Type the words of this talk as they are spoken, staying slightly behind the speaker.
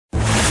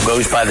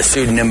Goes by the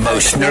pseudonym Bo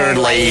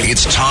Snerdley.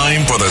 It's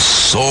time for the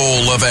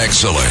Soul of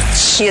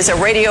Excellence. He is a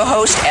radio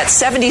host at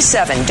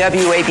 77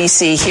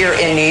 WABC here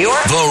in New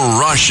York. The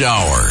Rush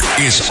Hour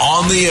is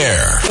on the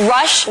air.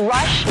 Rush.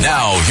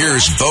 Now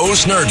here's Bo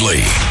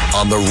Snerdley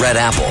On the Red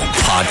Apple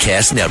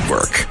Podcast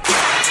Network.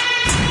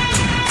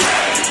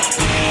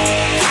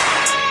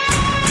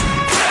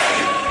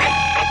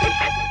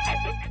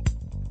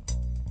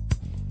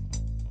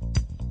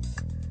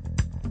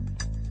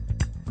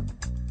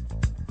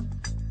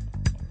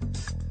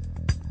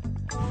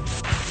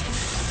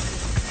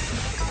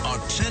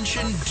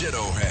 Attention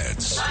Ditto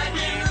Heads.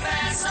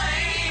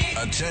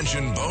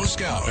 Attention Bo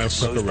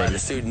Scouts. Goes by the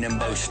pseudonym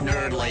Bo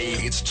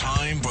Snerdley. It's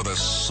time for the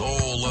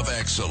Soul of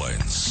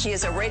Excellence. He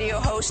is a radio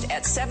host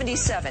at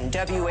 77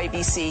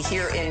 WABC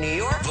here in New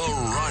York.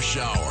 The Rush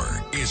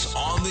Hour is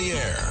on the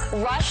air.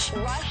 Rush.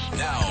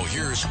 Now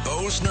here's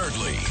Bo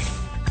Snerdley.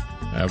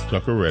 Have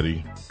Tucker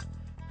ready,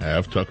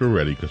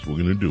 because we're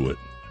going to do it.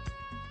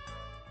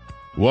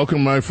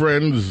 Welcome, my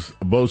friends.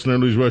 Bo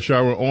Snerdley's Rush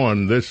Hour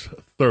on this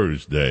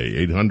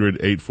Thursday.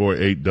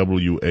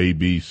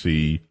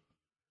 800-848-WABC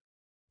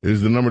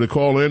is the number to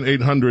call in.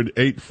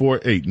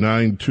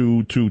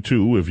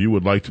 800-848-9222 if you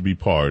would like to be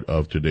part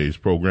of today's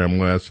program.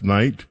 Last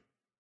night,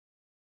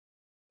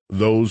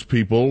 those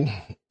people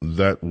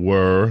that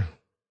were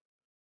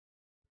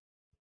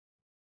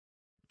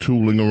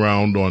tooling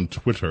around on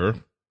Twitter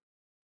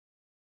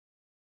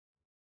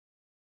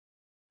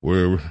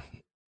were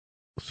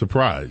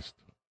surprised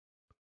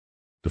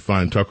to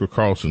find Tucker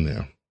Carlson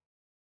there.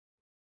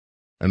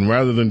 And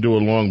rather than do a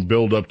long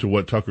build-up to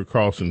what Tucker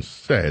Carlson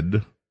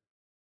said,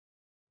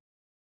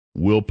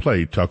 we'll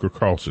play Tucker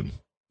Carlson.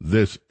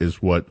 This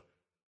is what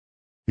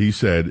he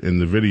said in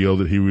the video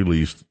that he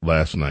released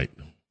last night.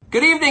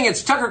 Good evening,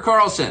 it's Tucker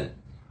Carlson.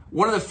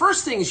 One of the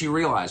first things you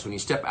realize when you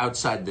step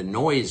outside the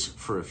noise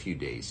for a few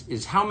days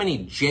is how many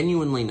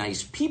genuinely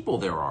nice people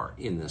there are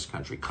in this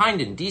country.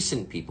 Kind and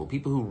decent people,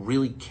 people who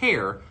really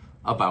care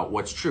about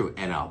what's true,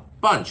 and a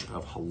bunch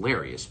of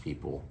hilarious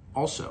people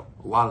also,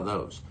 a lot of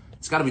those.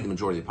 It's got to be the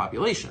majority of the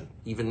population,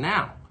 even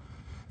now.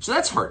 So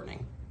that's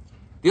heartening.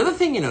 The other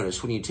thing you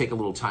notice when you take a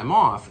little time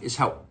off is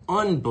how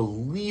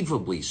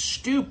unbelievably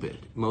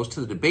stupid most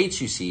of the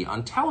debates you see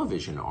on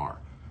television are.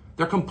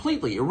 They're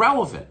completely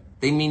irrelevant.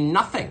 They mean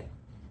nothing.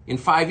 In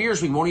 5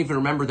 years, we won't even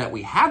remember that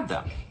we had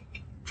them.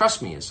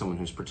 Trust me, as someone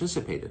who's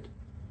participated.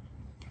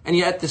 And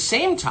yet at the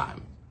same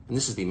time, and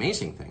this is the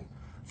amazing thing,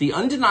 the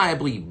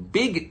undeniably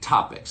big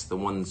topics, the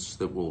ones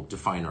that will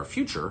define our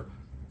future,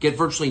 get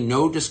virtually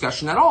no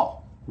discussion at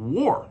all.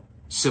 War,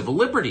 civil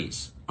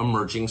liberties,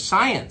 emerging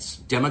science,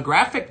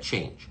 demographic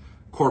change,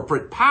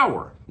 corporate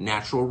power,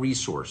 natural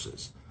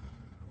resources.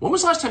 When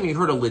was the last time you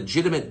heard a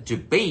legitimate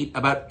debate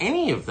about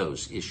any of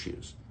those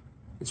issues?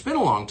 It's been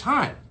a long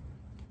time.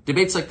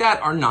 Debates like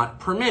that are not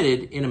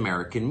permitted in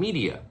American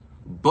media.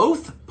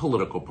 Both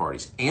political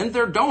parties and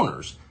their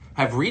donors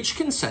have reached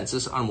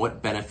consensus on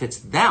what benefits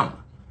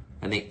them,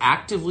 and they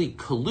actively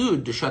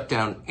collude to shut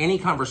down any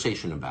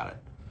conversation about it.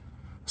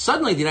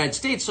 Suddenly, the United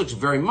States looks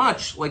very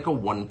much like a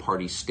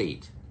one-party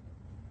state.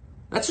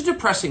 That's a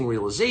depressing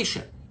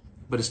realization,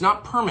 but it's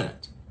not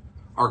permanent.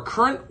 Our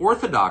current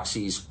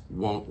orthodoxies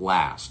won't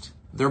last.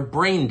 They're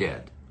brain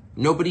dead.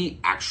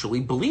 Nobody actually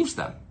believes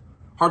them.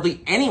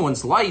 Hardly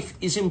anyone's life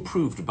is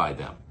improved by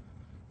them.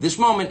 This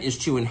moment is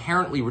too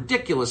inherently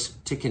ridiculous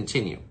to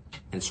continue,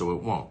 and so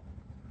it won't.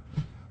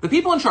 The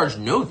people in charge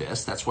know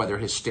this. That's why they're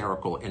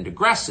hysterical and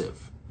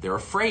aggressive. They're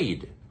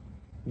afraid.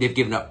 They've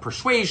given up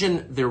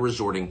persuasion. They're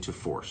resorting to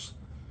force.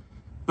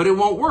 But it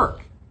won't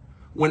work.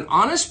 When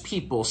honest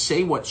people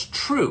say what's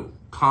true,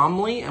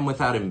 calmly and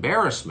without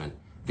embarrassment,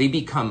 they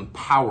become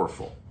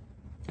powerful.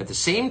 At the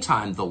same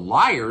time, the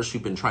liars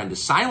who've been trying to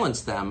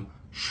silence them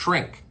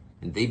shrink,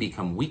 and they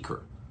become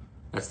weaker.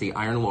 That's the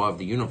iron law of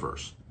the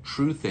universe.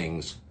 True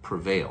things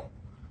prevail.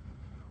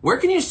 Where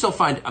can you still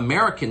find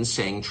Americans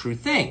saying true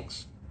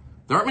things?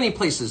 There aren't many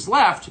places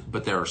left,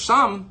 but there are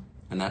some,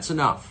 and that's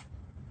enough.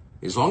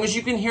 As long as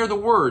you can hear the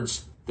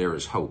words, there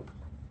is hope.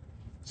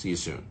 See you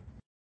soon.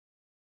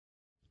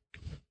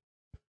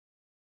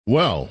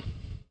 Well,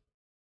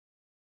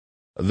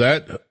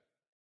 that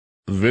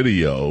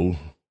video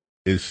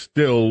is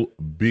still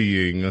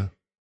being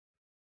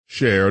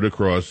shared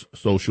across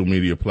social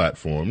media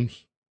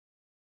platforms.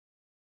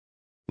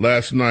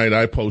 Last night,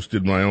 I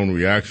posted my own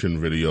reaction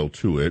video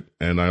to it,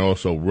 and I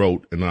also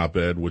wrote an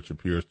op-ed which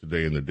appears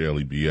today in the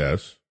Daily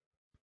BS.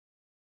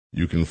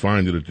 You can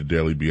find it at the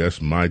Daily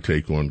BS. My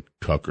take on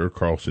Tucker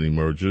Carlson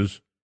emerges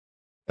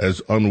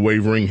as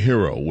unwavering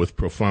hero with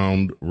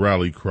profound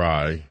rally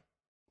cry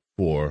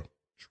for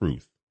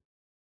truth.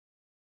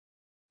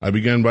 I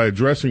began by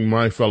addressing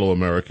my fellow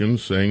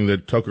Americans, saying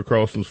that Tucker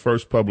Carlson's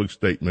first public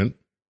statement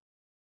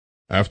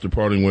after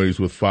parting ways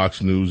with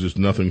Fox News is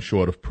nothing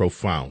short of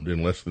profound.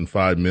 In less than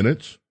 5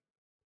 minutes,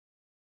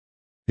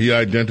 he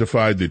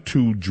identified the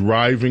two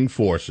driving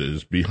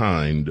forces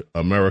behind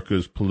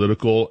America's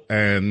political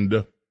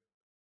and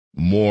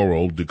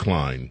moral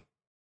decline.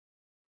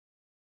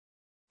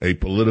 A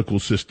political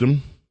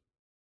system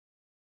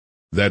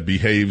that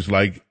behaves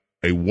like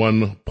a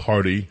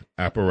one-party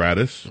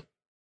apparatus,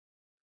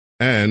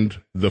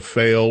 and the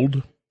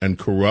failed and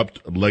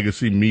corrupt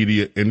legacy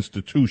media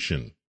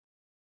institution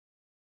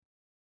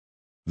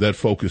that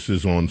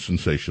focuses on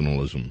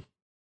sensationalism.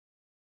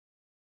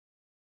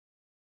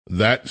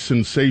 That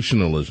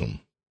sensationalism,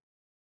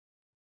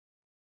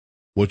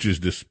 which is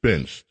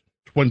dispensed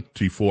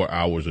 24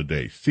 hours a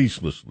day,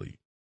 ceaselessly,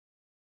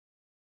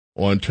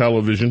 on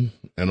television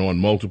and on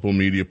multiple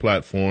media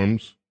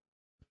platforms,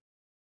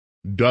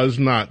 does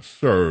not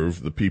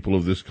serve the people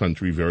of this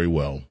country very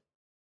well.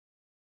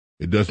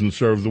 It doesn't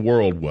serve the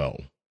world well.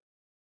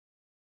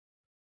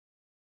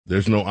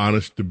 There's no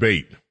honest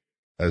debate,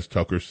 as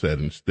Tucker said.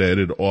 Instead,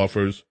 it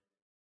offers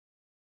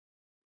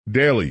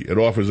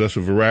us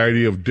a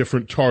variety of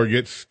different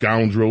targets,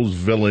 scoundrels,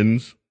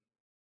 villains,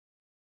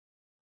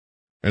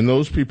 and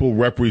those people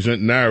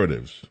represent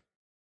narratives.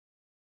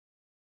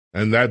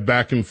 And that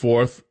back and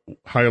forth,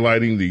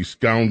 highlighting these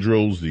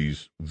scoundrels,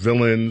 these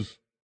villains,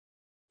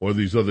 or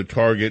these other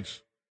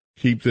targets,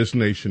 keep this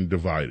nation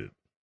divided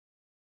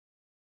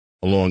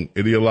along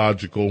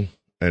ideological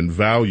and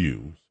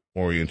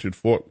values-oriented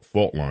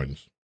fault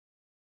lines.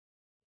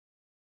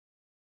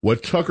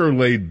 What Tucker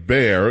laid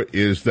bare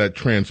is that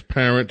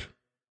transparent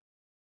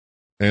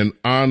and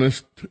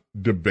honest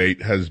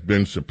debate has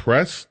been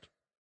suppressed.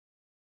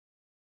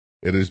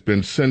 It has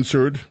been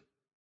censored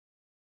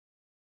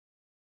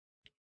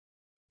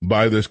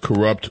by this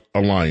corrupt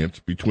alliance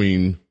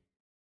between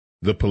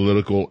the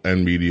political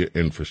and media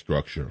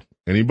infrastructure.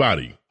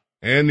 Anybody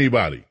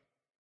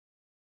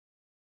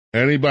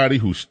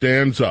who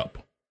stands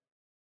up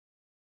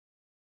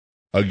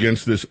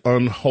against this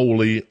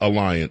unholy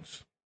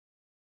alliance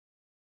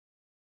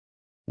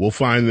will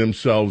find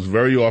themselves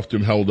very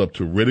often held up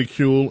to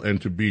ridicule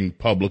and to being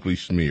publicly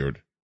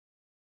smeared.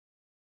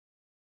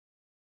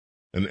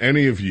 And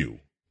any of you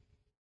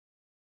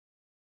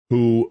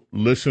who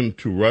listened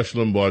to Rush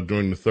Limbaugh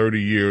during the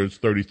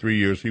 33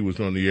 years he was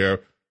on the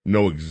air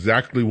know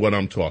exactly what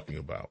I'm talking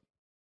about.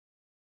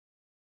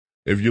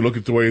 If you look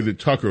at the way that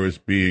Tucker is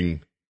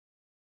being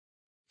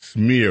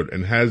smeared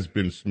and has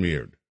been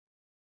smeared,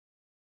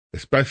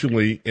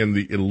 especially in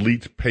the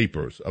elite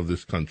papers of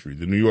this country,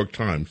 the New York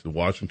Times, the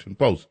Washington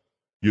Post,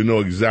 you know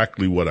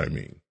exactly what I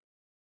mean.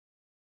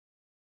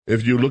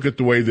 If you look at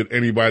the way that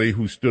anybody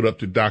who stood up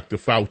to Dr.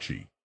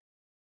 Fauci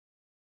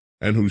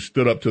and who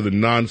stood up to the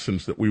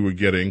nonsense that we were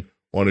getting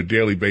on a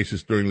daily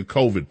basis during the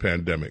COVID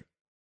pandemic,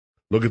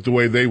 look at the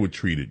way they were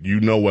treated. You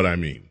know what I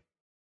mean.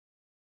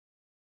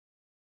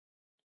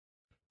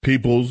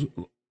 People's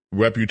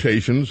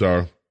reputations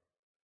are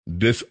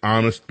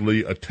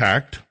dishonestly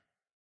attacked,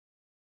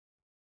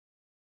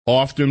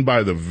 often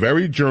by the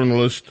very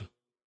journalists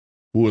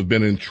who have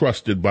been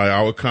entrusted by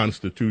our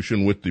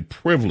Constitution with the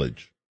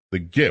privilege, the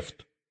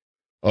gift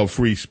of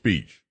free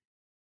speech.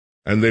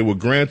 And they were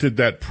granted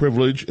that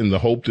privilege in the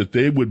hope that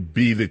they would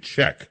be the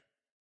check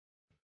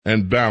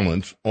and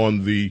balance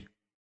on the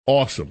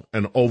awesome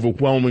and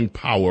overwhelming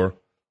power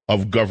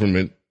of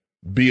government,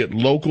 be it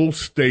local,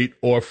 state,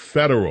 or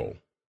federal.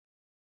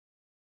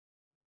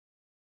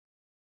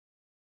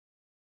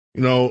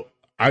 You know,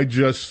 I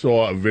just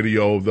saw a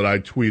video that I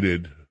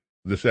tweeted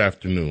this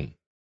afternoon.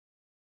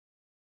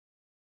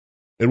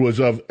 It was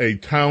of a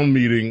town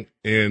meeting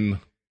in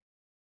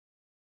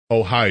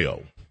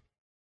Ohio.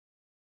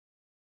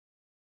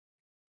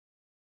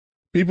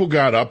 People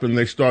got up and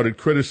they started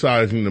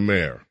criticizing the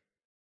mayor.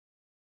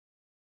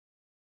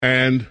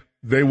 And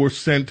they were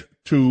sent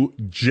to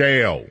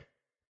jail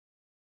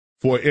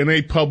for, in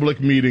a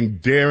public meeting,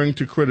 daring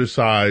to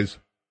criticize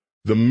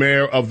the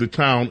mayor of the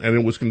town. And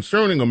it was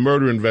concerning a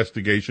murder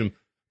investigation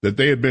that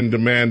they had been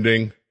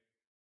demanding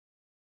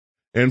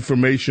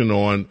information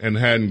on and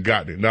hadn't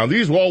gotten it. Now,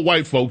 these were all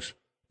white folks.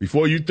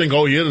 Before you think,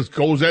 oh, yeah, this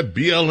goes that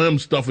BLM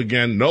stuff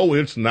again. No,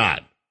 it's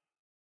not.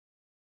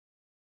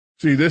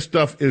 See, this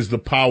stuff is the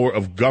power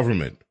of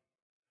government.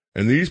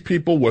 And these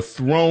people were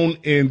thrown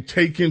in,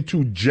 taken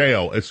to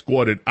jail,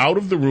 escorted out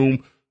of the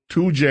room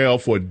to jail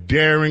for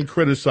daring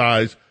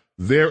criticize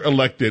their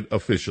elected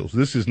officials.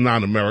 This is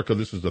not America.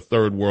 This is a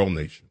third world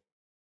nation.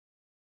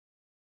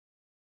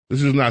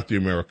 This is not the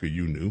America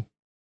you knew.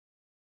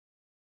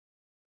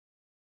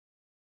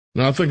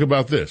 Now think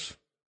about this.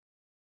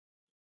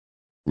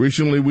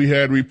 Recently we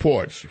had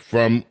reports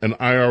from an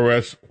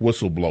IRS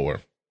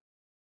whistleblower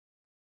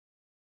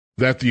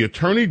that the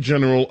Attorney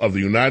General of the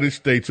United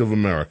States of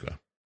America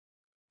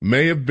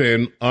may have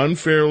been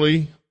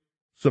unfairly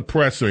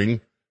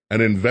suppressing an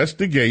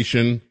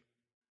investigation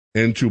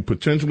into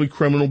potentially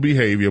criminal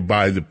behavior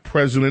by the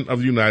President of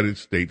the United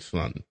States'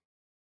 son.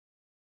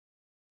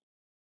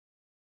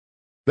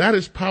 That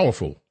is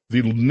powerful.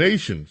 The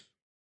nation's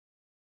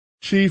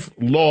chief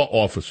law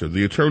officer,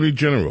 the Attorney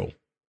General,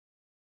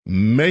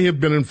 may have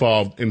been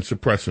involved in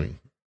suppressing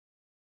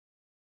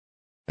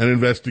an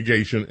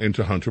investigation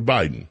into Hunter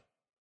Biden.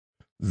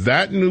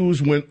 That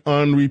news went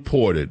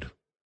unreported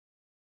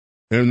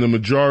in the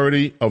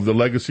majority of the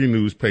legacy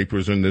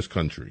newspapers in this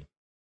country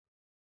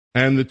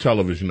and the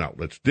television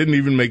outlets. Didn't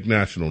even make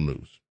national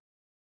news.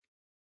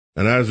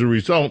 And as a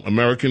result,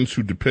 Americans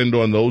who depend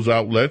on those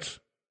outlets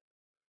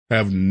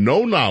have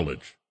no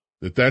knowledge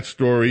that that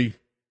story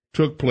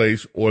took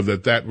place or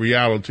that that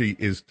reality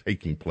is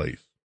taking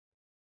place.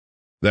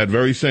 That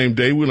very same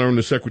day, we learned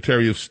the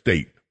Secretary of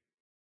State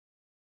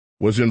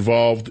was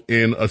involved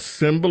in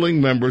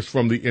assembling members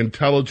from the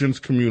intelligence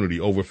community,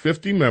 over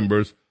 50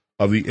 members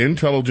of the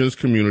intelligence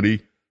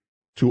community,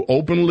 to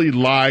openly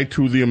lie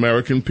to the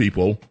American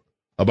people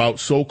about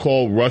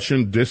so-called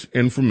Russian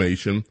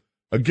disinformation,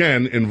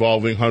 again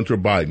involving Hunter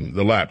Biden,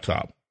 the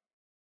laptop.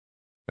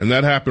 And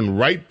that happened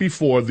right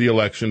before the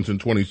elections in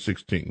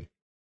 2016.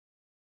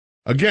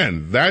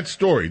 Again, that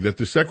story that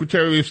the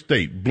Secretary of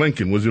State,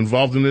 Blinken, was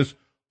involved in this,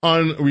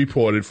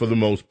 unreported for the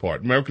most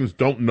part. Americans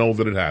don't know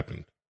that it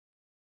happened.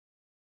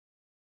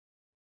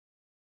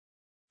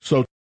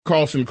 So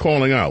Carlson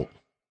calling out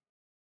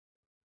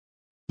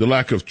the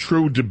lack of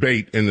true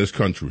debate in this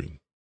country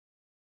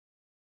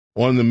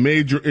on the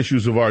major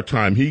issues of our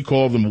time. He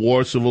called them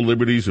war, civil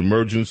liberties,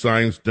 emergent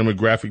science,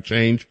 demographic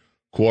change,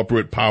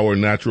 corporate power,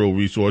 natural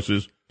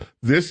resources.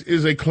 This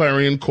is a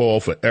clarion call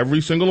for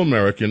every single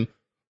American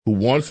who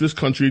wants this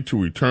country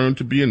to return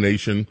to be a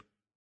nation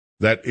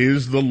that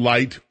is the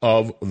light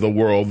of the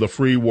world, the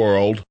free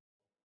world.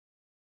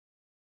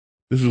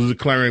 This is a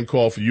clarion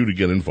call for you to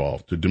get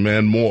involved, to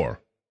demand more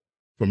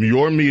from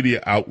your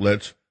media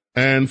outlets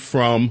and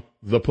from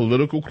the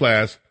political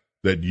class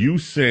that you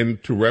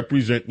send to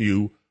represent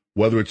you,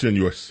 whether it's in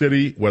your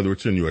city, whether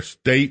it's in your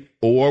state,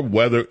 or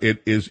whether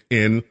it is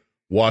in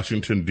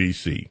Washington,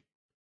 D.C.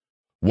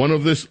 One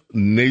of this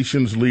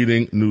nation's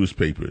leading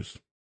newspapers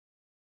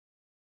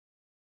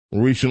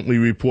recently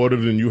reported,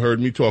 and you heard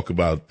me talk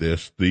about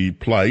this, the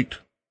plight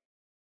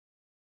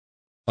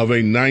of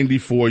a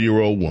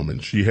 94-year-old woman.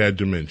 She had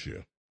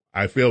dementia.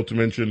 I failed to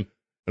mention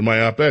in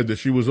my op-ed that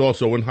she was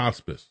also in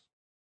hospice.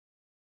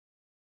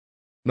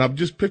 Now,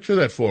 just picture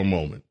that for a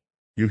moment.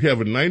 You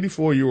have a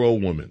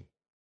 94-year-old woman,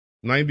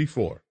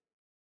 94.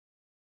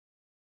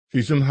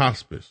 She's in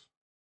hospice.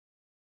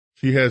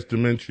 She has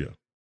dementia.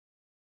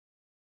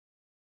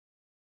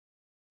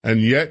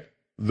 And yet,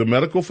 the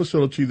medical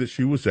facility that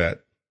she was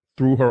at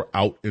threw her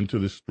out into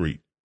the street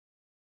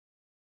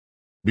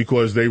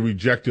because they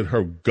rejected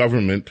her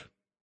government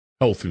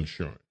health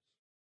insurance.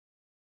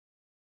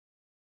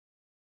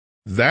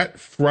 That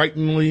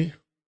frighteningly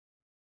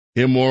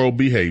immoral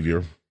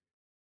behavior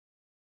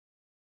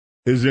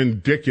is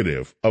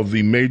indicative of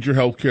the major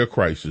healthcare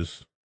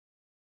crisis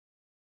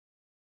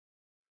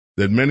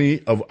that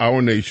many of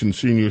our nation's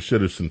senior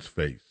citizens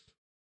face.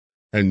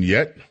 And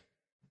yet,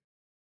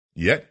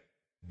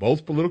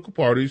 both political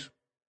parties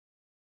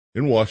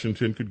in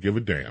Washington could give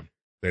a damn.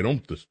 They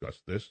don't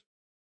discuss this.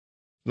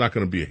 There's not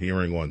going to be a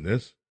hearing on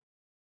this.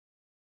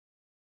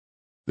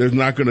 There's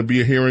not going to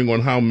be a hearing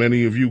on how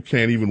many of you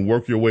can't even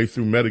work your way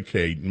through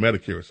Medicaid and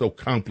Medicare. It's so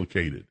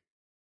complicated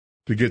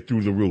to get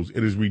through the rules.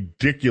 It is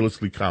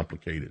ridiculously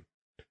complicated.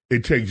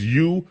 It takes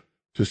you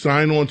to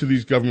sign on to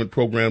these government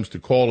programs, to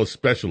call a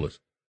specialist,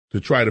 to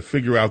try to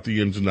figure out the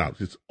ins and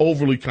outs. It's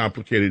overly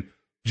complicated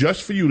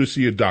just for you to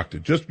see a doctor,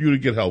 just for you to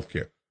get health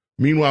care.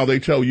 Meanwhile, they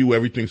tell you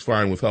everything's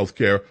fine with health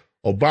care.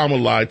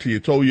 Obama lied to you,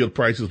 told you the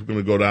prices were going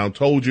to go down,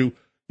 told you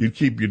you'd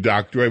keep your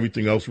doctor,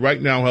 everything else.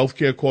 Right now, health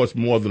care costs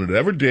more than it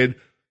ever did.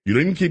 You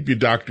didn't keep your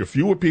doctor.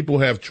 Fewer people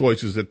have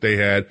choices that they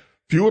had.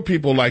 Fewer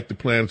people like the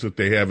plans that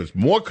they have. It's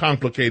more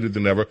complicated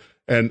than ever.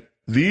 And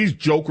these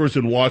jokers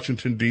in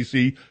Washington,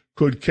 D.C.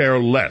 could care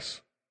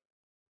less.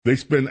 They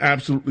spend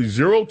absolutely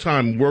zero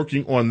time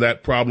working on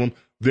that problem.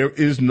 There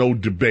is no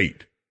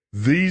debate.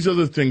 These are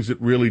the things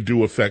that really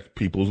do affect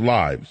people's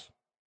lives.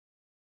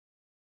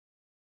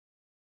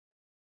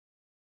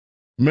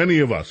 Many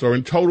of us are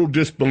in total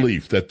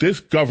disbelief that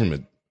this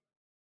government,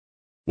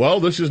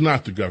 well, this is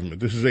not the government.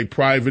 This is a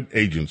private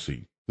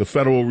agency, the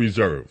Federal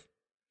Reserve,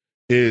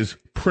 is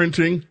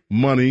printing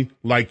money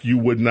like you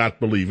would not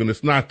believe. And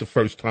it's not the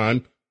first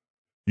time.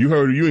 You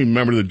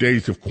remember the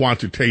days of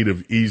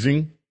quantitative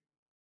easing,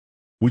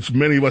 which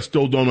many of us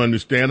still don't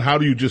understand. How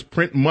do you just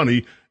print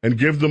money and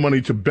give the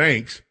money to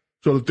banks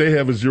so that they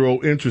have a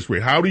zero interest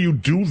rate? How do you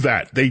do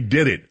that? They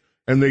did it,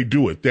 and they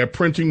do it. They're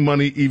printing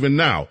money even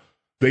now.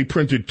 They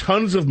printed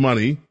tons of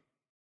money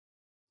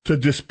to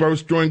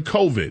disperse during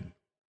COVID.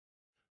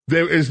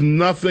 There is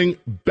nothing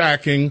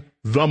backing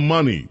the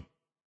money.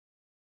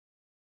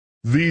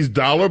 These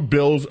dollar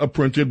bills are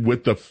printed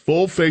with the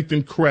full faith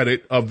and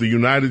credit of the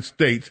United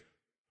States,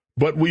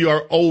 but we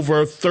are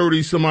over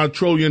 $30-some-odd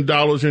trillion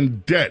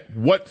in debt.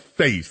 What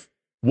faith?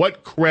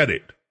 What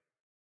credit?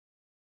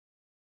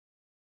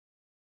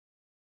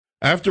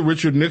 After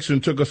Richard Nixon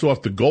took us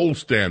off the gold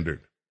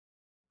standard,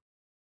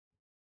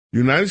 the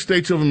United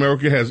States of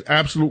America has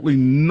absolutely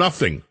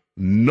nothing,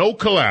 no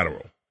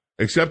collateral,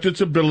 except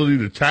its ability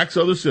to tax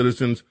other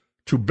citizens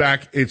to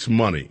back its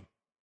money.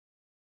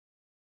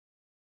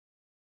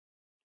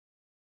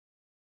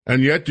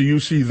 And yet, do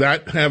you see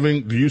that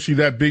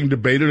being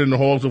debated in the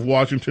halls of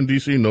Washington,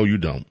 D.C.? No, you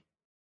don't.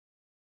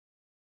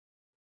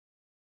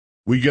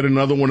 We get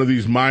another one of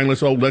these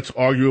mindless, let's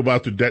argue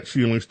about the debt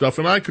ceiling stuff.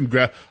 And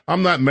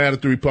I'm not mad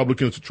at the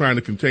Republicans for trying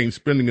to contain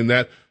spending in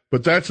that,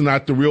 but that's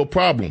not the real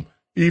problem.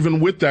 Even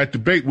with that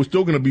debate, we're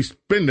still going to be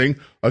spending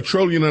 $1.5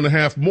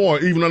 trillion more,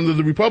 even under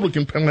the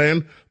Republican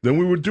plan, than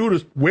we would do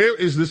this. Where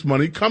is this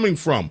money coming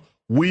from?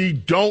 We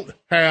don't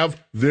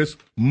have this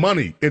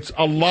money. It's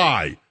a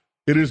lie.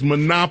 It is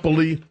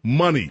monopoly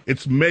money.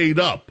 It's made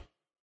up.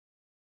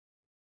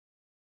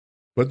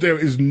 But there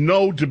is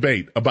no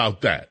debate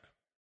about that.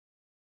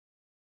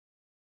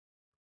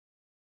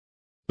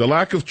 The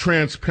lack of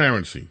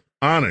transparency,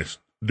 honest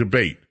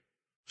debate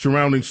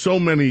surrounding so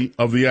many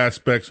of the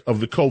aspects of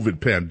the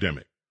COVID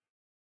pandemic,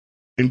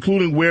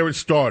 including where it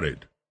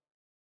started,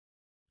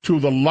 to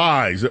the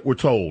lies that were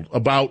told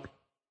about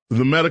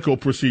the medical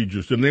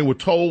procedures, and they were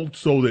told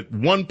so that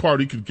one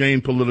party could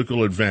gain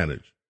political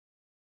advantage,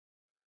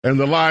 and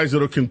the lies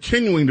that are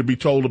continuing to be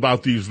told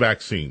about these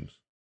vaccines.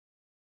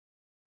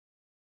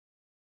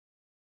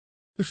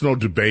 There's no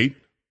debate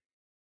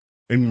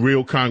in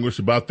real Congress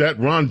about that.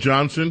 Ron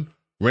Johnson,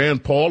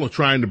 Rand Paul are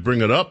trying to bring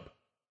it up.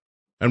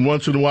 And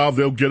once in a while,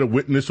 they'll get a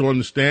witness on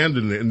the stand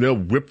and they'll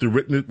rip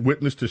the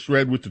witness to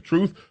shred with the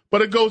truth.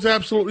 But it goes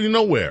absolutely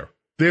nowhere.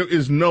 There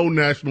is no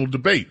national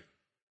debate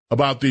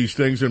about these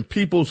things, and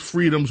people's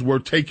freedoms were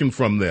taken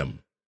from them.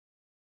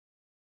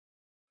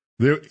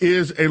 There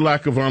is a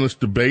lack of honest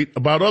debate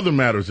about other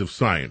matters of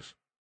science,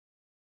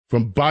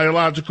 from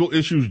biological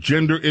issues,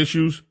 gender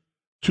issues,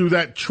 to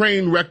that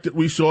train wreck that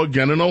we saw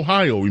again in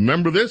Ohio.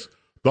 Remember this?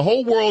 The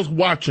whole world's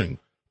watching.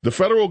 The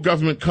federal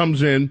government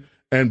comes in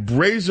and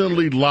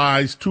brazenly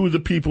lies to the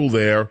people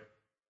there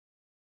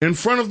in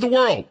front of the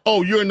world.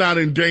 Oh, you're not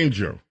in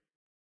danger.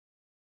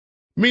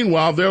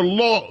 Meanwhile, their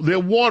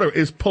water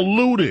is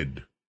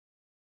polluted,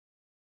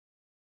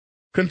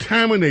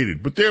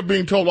 contaminated, but they're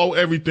being told, oh,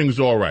 everything's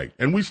all right.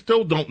 And we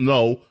still don't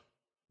know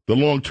the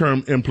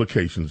long-term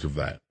implications of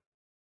that.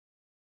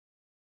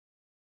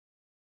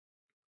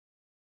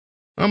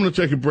 I'm going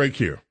to take a break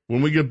here.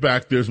 When we get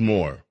back, there's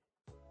more.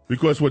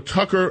 Because what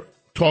Tucker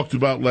talked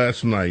about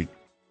last night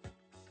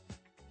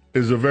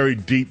is a very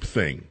deep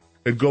thing.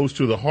 It goes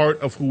to the heart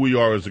of who we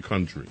are as a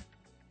country.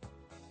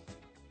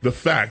 The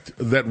fact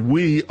that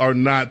we are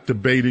not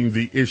debating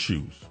the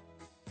issues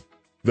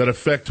that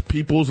affect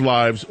people's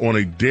lives on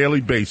a daily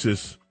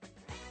basis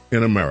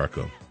in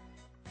America.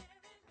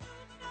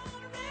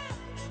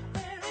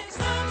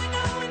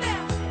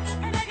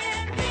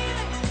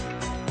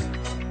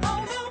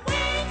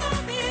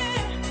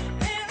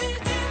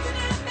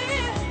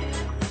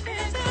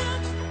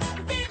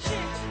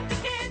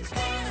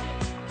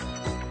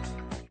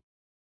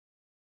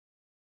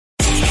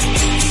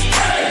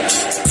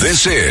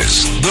 This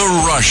is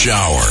The Rush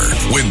Hour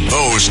with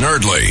Bo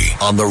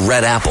Snerdley on the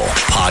Red Apple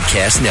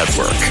Podcast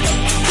Network.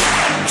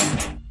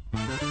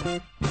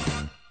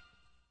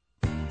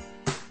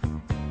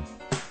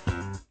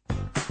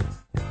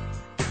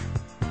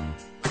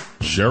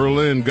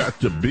 Sherilyn got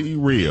to be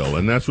real,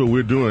 and that's what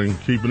we're doing,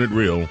 keeping it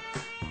real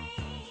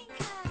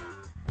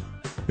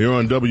here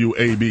on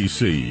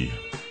WABC.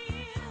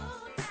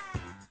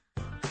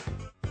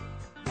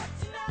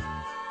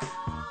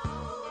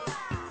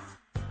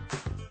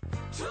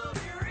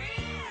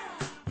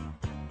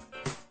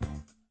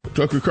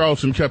 Tucker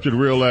Carlson kept it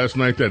real last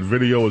night. That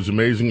video is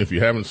amazing. If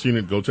you haven't seen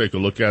it, go take a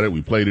look at it.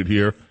 We played it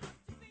here.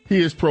 He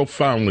is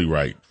profoundly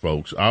right,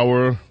 folks.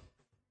 Our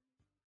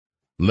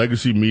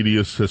legacy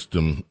media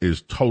system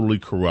is totally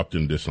corrupt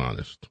and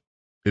dishonest.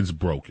 It's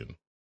broken.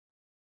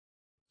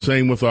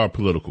 Same with our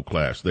political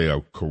class. They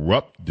are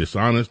corrupt,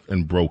 dishonest,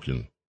 and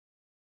broken.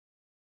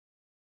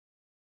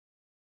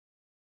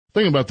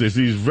 Think about this.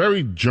 These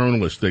very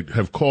journalists that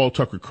have called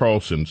Tucker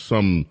Carlson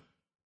some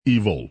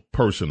evil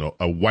person,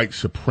 a white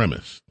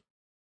supremacist,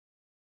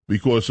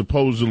 because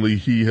supposedly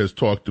he has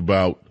talked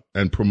about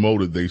and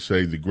promoted, they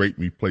say, the great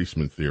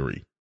replacement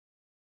theory.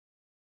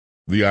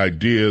 The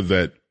idea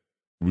that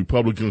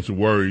Republicans are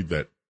worried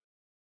that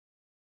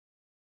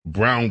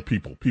brown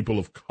people, people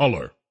of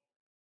color,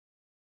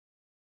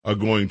 are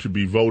going to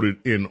be voted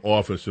in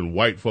office and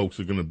white folks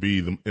are going to be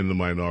in the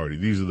minority.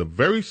 These are the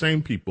very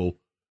same people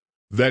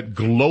that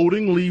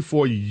gloatingly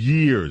for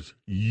years,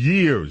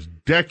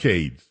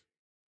 decades,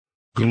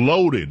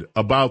 gloated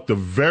about the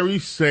very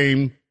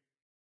same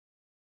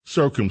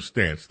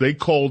circumstance. They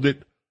called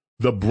it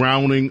the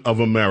browning of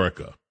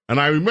America. And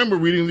I remember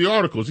reading the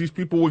articles. These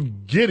people were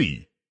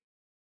giddy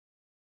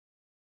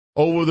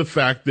over the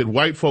fact that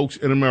white folks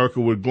in America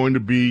were going to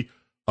be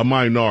a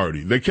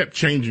minority. They kept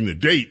changing the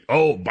date.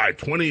 Oh, by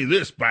 20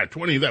 this, by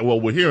 20 that. Well,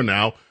 we're here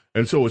now,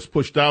 and so it's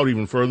pushed out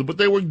even further. But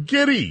they were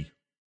giddy,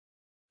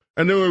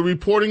 and they were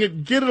reporting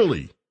it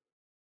giddily.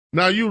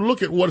 Now, you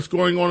look at what's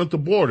going on at the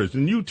borders,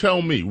 and you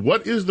tell me,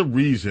 what is the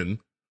reason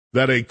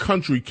that a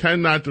country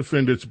cannot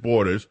defend its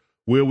borders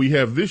where we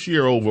have this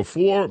year over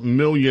 4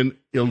 million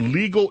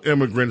illegal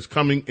immigrants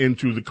coming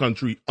into the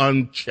country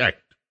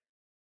unchecked?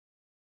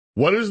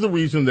 What is the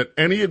reason that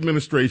any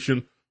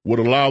administration would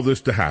allow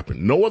this to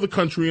happen? No other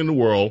country in the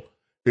world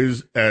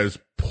is as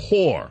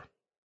poor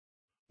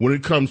when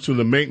it comes to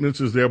the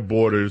maintenance of their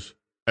borders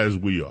as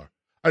we are.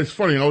 It's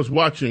funny. I was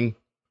watching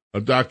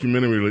a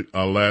documentary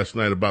last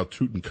night about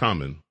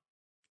Tutankhamun.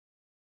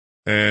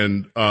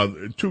 And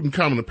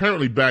Tutankhamun,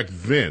 apparently back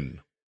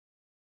then,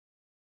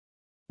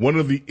 one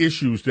of the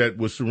issues that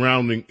was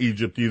surrounding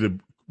Egypt, either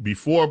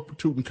before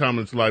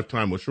Tutankhamun's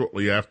lifetime or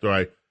shortly after,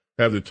 I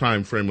have the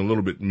time frame a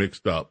little bit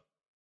mixed up,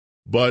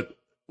 but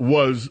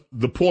was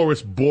the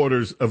porous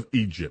borders of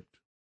Egypt.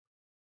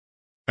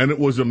 And it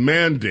was a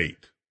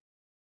mandate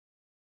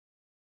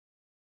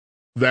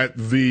that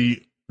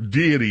the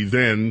deity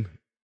then,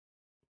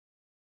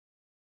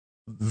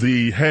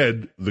 the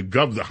head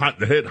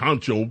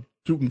honcho,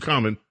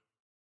 Tutankhamun,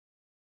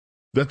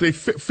 that they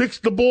fix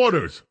the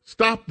borders.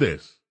 Stop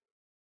this.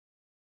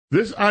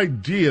 This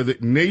idea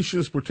that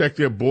nations protect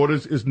their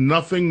borders is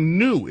nothing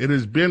new. It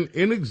has been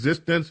in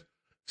existence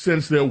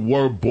since there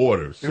were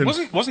borders.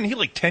 Wasn't he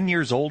like 10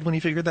 years old when he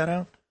figured that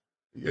out?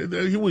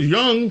 He was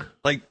young.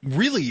 Like,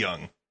 really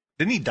young.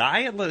 Didn't he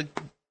die at like...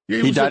 Yeah,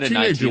 he was died a at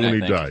teenager 19, when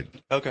he I think.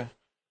 died. Okay.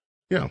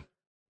 Yeah.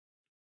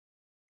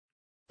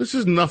 This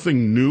is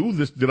nothing new,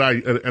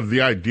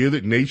 the idea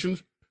that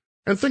nations...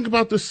 And think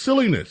about the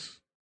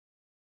silliness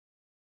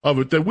of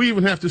it, that we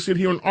even have to sit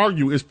here and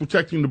argue, is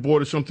protecting the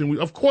border something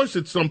of course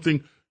it's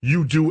something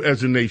you do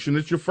as a nation.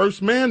 It's your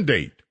first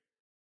mandate,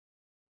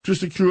 to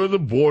secure the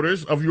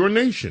borders of your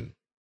nation.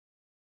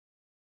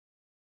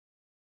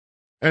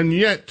 And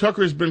yet,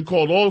 Tucker has been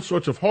called all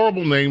sorts of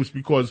horrible names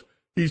because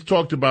he's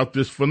talked about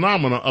this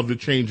phenomena of the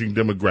changing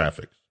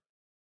demographics.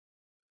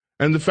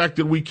 And the fact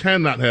that we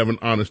cannot have an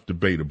honest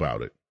debate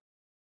about it.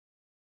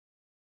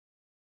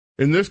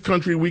 In this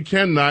country, we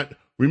cannot.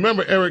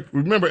 Remember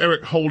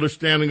Eric Holder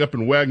standing up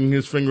and wagging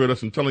his finger at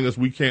us and telling us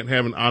we can't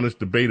have an honest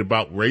debate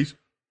about race?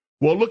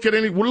 Well, look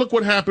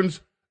what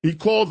happens. He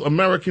called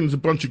Americans a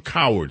bunch of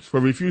cowards for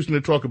refusing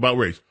to talk about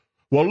race.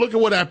 Well, look at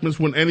what happens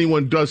when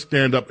anyone does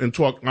stand up and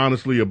talk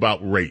honestly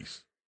about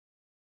race.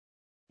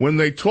 When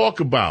they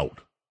talk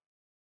about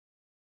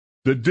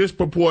the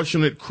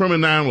disproportionate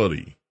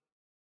criminality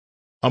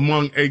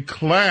among a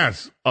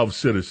class of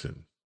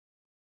citizens,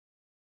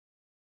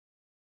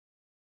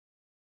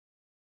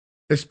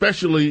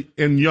 especially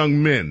in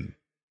young men.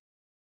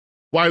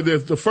 Why,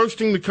 the first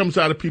thing that comes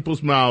out of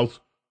people's mouths,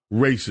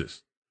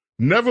 racist.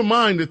 Never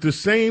mind that the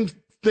same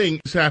thing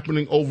is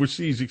happening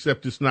overseas,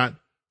 except it's not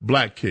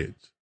black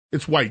kids.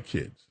 It's white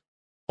kids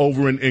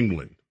over in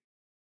England.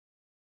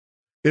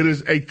 It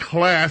is a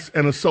class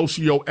and a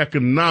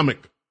socioeconomic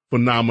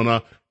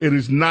phenomena. It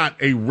is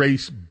not a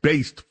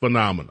race-based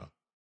phenomena.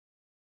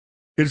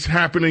 It's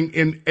happening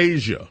in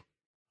Asia,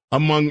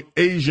 among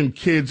Asian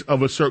kids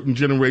of a certain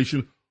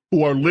generation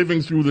who are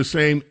living through the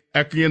same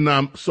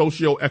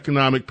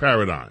socioeconomic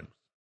paradigms.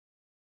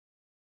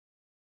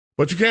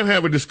 But you can't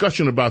have a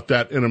discussion about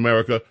that in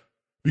America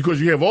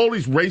because you have all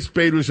these race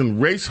baiters and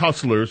race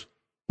hustlers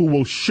who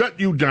will shut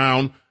you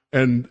down,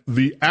 and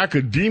the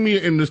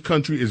academia in this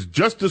country is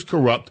just as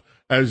corrupt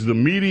as the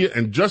media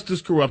and just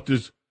as corrupt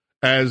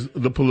as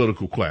the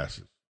political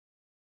classes.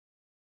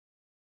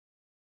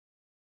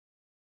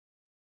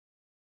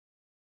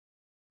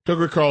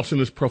 Tucker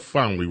Carlson is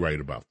profoundly right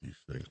about these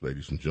things,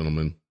 ladies and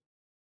gentlemen.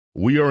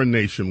 We are a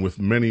nation with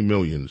many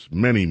millions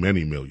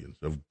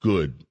of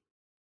good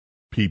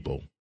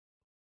people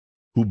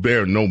who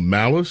bear no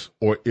malice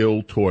or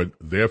ill toward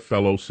their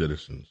fellow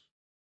citizens.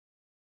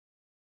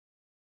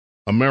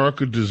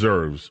 America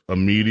deserves a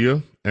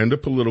media and a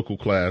political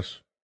class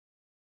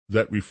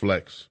that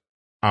reflects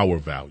our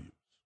values.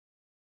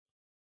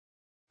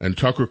 And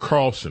Tucker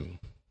Carlson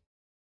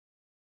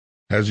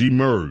has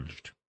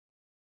emerged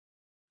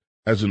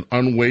as an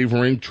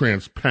unwavering,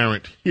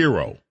 transparent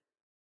hero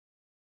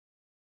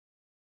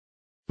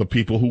for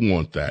people who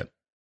want that.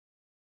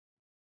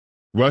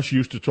 Rush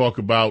used to talk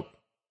about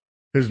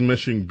his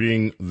mission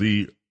being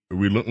the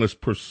relentless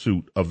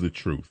pursuit of the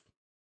truth.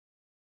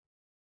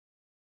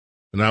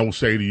 And I will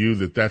say to you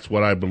that that's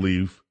what I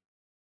believe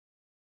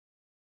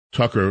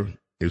Tucker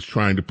is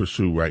trying to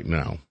pursue right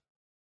now.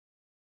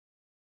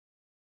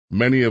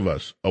 Many of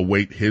us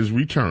await his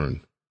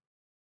return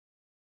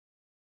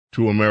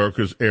to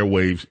America's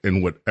airwaves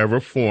in whatever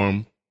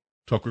form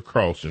Tucker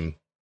Carlson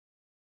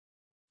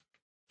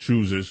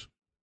chooses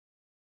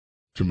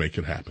to make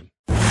it happen.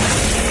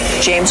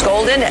 James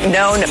Golden,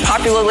 known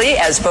popularly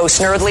as Bo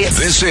Snerdley.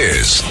 This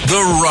is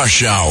The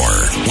Rush Hour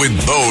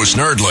with Bo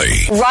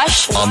Snerdley.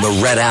 Rush on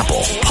the Red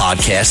Apple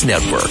Podcast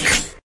Network.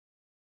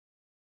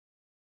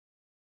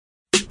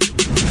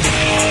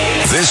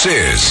 This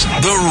is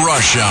The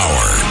Rush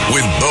Hour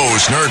with Bo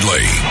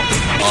Snerdley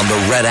on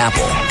the Red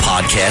Apple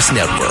Podcast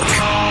Network.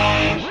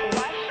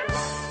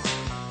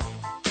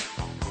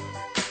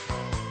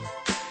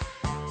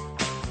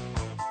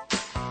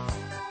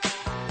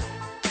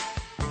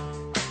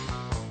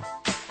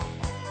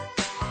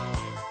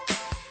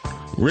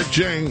 Rick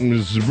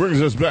James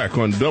brings us back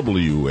on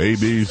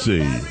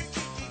WABC.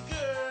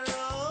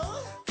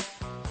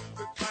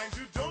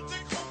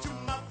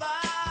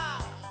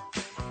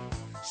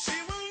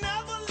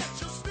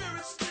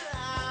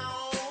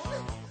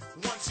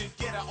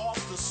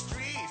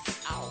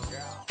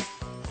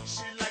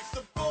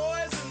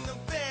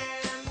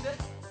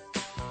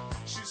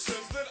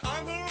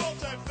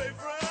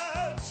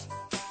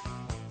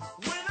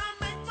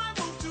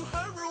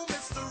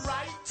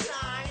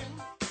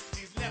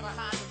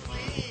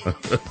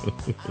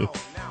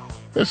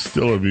 That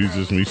still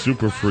amuses me.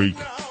 Super freak.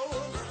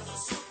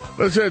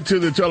 Let's head to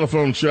the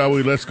telephone, shall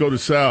we? Let's go to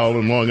Sal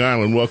in Long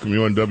Island. Welcome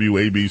you on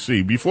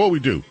WABC. Before we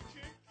do,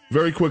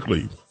 very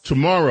quickly,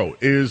 tomorrow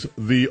is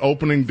the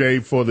opening day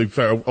for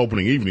the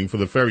opening evening for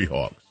the Ferry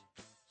Hawks.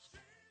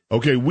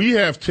 Okay, we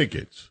have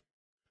tickets.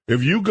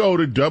 If you go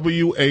to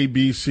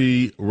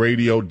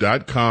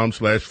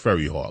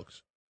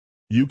WABCradio.com/FerryHawks,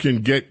 you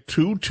can get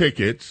 2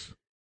 tickets,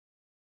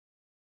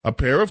 a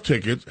pair of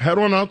tickets. Head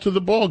on out to the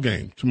ball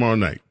game tomorrow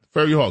night.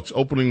 Ferry Hawks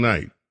opening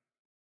night.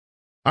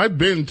 I've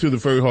been to the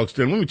Ferry Hawks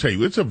Den. Let me tell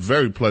you, it's a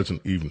very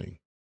pleasant evening.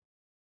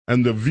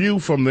 And the view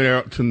from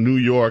there to New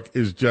York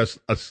is just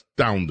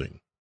astounding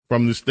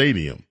from the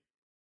stadium.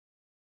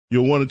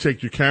 You'll want to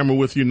take your camera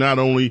with you, not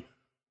only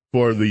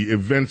for the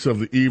events of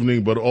the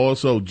evening, but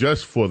also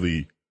just for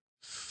the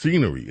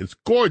scenery. It's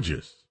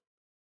gorgeous.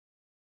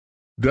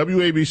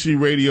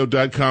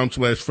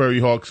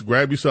 WABCradio.com/FerryHawks.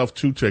 Grab yourself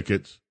 2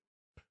 tickets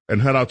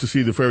and head out to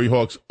see the Ferry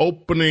Hawks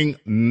opening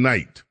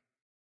night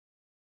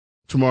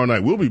tomorrow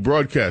night. We'll be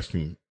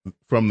broadcasting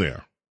from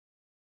there.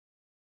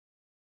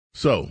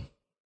 So,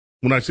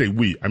 when I say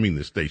we, I mean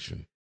the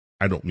station.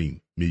 I don't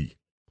mean me.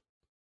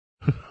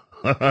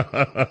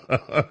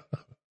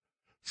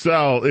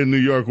 Sal in New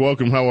York,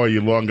 welcome. How are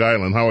you, Long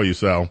Island? How are you,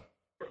 Sal?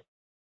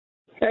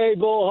 Hey,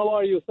 Bo, how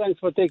are you? Thanks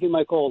for taking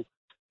my call.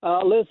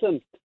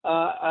 Listen,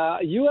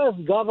 U.S.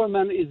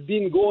 government has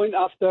been going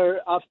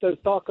after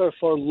Tucker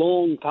for a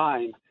long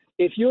time.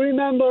 If you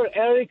remember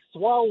Eric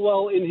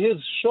Swalwell in his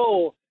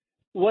show,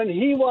 when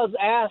he was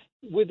asked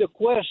with the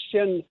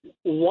question,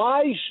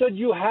 why should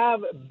you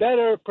have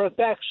better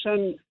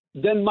protection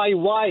than my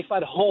wife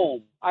at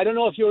home? I don't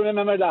know if you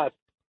remember that.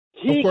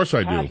 Of course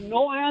I do. He had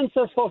no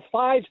answer for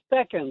 5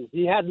 seconds.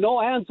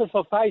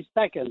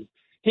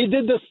 He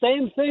did the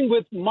same thing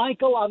with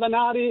Michael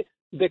Avenatti,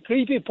 the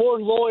creepy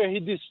porn lawyer. He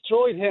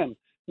destroyed him.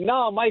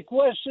 Now, my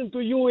question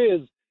to you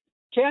is,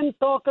 can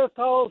Tucker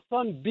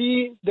Carlson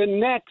be the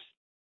next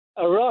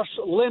Rush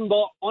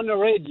Limbaugh on the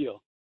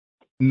radio?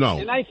 No.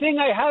 And I think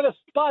I have a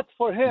spot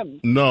for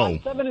him. No. On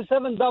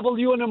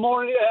 77W in the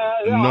morning,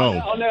 no.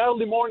 on the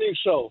early morning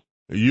show.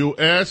 You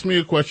asked me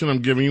a question,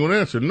 I'm giving you an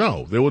answer.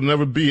 No, there will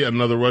never be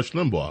another Rush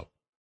Limbaugh.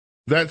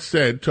 That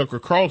said, Tucker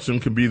Carlson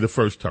can be the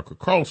first Tucker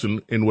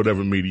Carlson in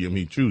whatever medium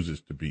he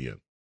chooses to be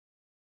in.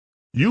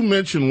 You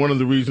mentioned one of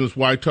the reasons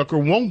why Tucker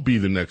won't be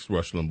the next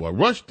Rush Limbaugh.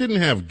 Rush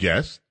didn't have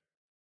guests.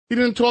 He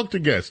didn't talk to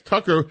guests.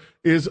 Tucker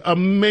is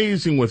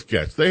amazing with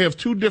guests. They have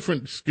 2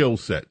 different skill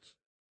sets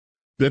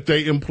that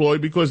they employ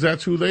because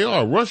that's who they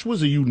are. Rush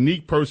was a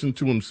unique person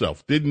to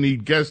himself. Didn't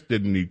need guests,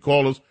 didn't need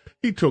callers.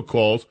 He took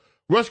calls.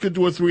 Rush could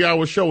do a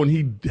 3-hour show, and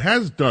he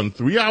has done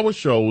 3-hour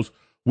shows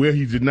where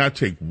he did not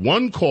take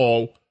one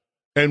call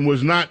and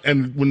was not,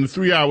 and when the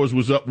 3 hours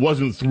was up,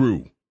 wasn't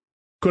through.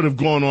 Could have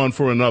gone on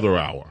for another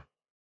hour.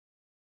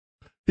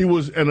 He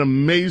was an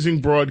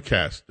amazing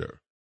broadcaster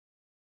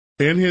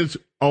in his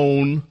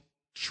own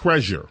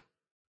treasure.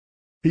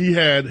 He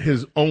had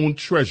his own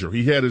treasure.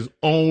 He had his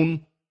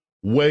own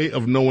way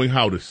of knowing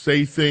how to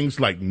say things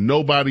like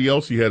nobody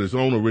else. He had his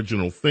own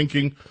original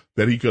thinking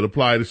that he could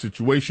apply to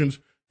situations.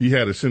 He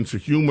had a sense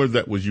of humor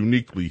that was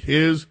uniquely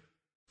his,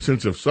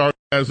 sense of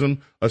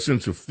sarcasm, a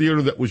sense of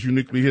theater that was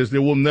uniquely his.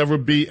 There will never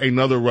be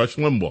another Rush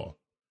Limbaugh.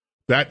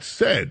 That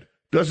said,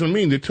 doesn't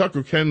mean that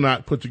Tucker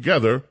cannot put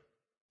together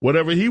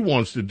whatever he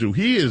wants to do.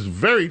 He is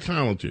very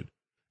talented.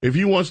 If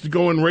he wants to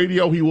go in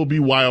radio, he will be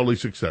wildly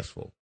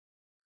successful.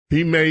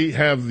 He may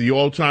have the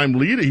all-time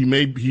leader. He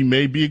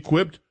may be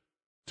equipped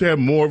to have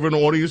more of an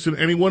audience than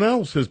anyone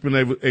else has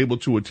been able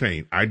to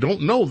attain. I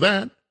don't know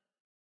that.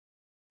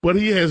 But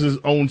he has his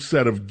own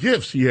set of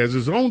gifts. He has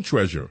his own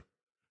treasure.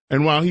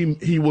 And while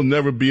he will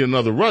never be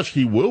another Rush,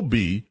 he will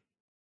be,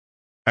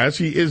 as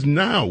he is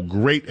now,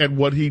 great at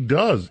what he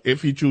does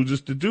if he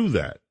chooses to do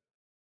that.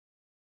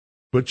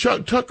 But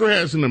Tucker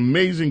has an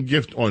amazing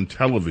gift on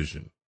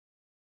television.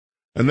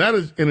 And that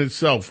is in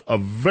itself a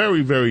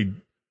very, very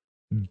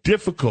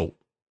difficult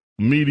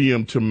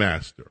medium to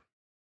master.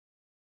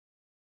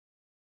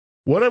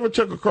 Whatever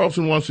Tucker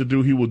Carlson wants to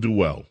do, he will do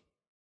well.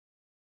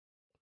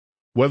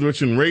 Whether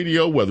it's in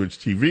radio, whether it's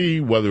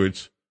TV, whether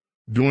it's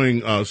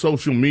doing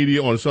social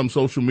media on some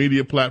social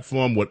media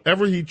platform,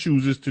 whatever he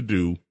chooses to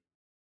do,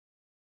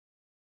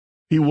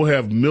 he will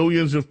have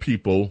millions of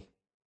people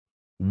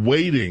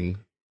waiting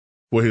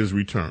for his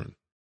return.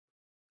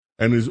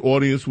 And his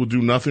audience will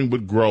do nothing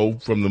but grow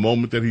from the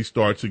moment that he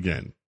starts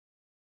again.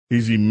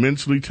 He's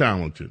immensely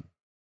talented.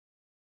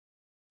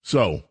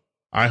 So,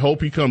 I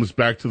hope he comes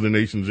back to the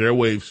nation's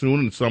airwaves soon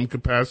in some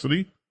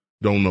capacity.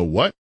 Don't know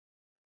what.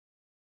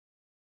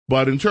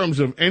 But in terms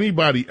of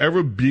anybody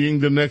ever being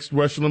the next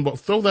Rush Limbaugh,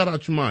 throw that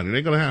out your mind. It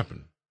ain't going to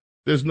happen.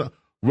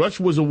 Rush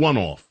was a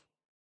one-off.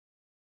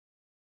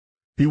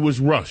 He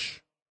was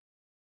Rush.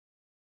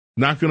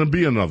 Not going to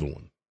be another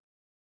one.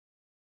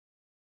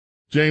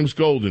 James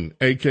Golden,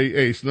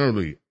 a.k.a.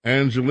 Snerdley,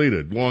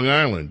 Angelita, Long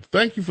Island.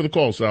 Thank you for the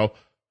call, Sal.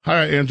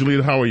 Hi,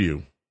 Angelita. How are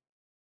you?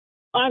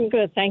 I'm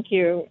good, thank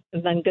you.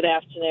 And then good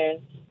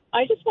afternoon.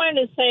 I just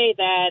wanted to say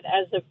that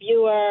as a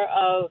viewer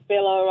of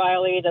Bill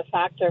O'Reilly, The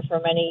Factor, for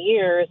many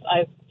years,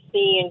 I've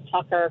seen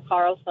Tucker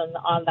Carlson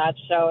on that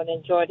show and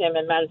enjoyed him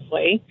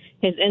immensely.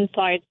 His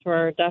insights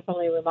were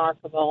definitely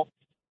remarkable.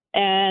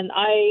 And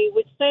I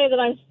would say that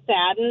I'm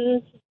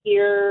saddened to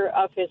hear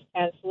of his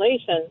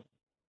cancellation.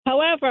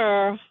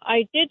 However,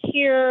 I did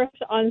hear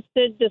on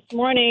Sid this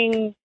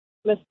morning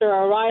Mr.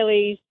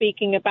 O'Reilly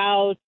speaking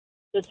about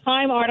the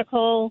Time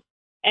article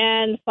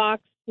and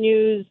Fox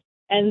News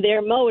and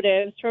their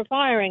motives for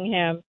firing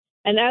him.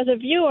 And as a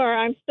viewer,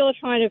 I'm still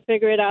trying to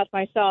figure it out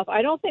myself.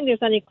 I don't think there's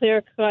any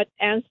clear-cut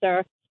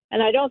answer,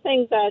 and I don't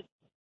think that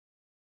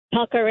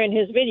Tucker in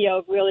his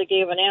video really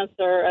gave an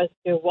answer as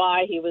to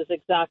why he was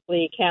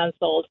exactly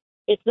canceled.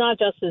 It's not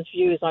just his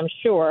views, I'm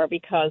sure,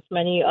 because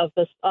many of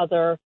the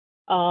other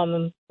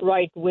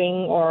right-wing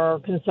or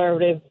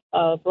conservative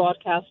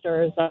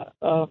broadcasters,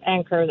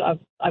 anchors,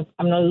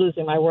 I'm not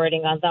losing my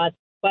wording on that,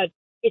 but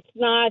it's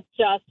not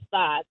just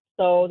that.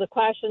 So the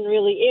question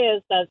really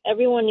is that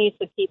everyone needs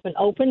to keep an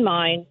open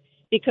mind,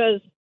 because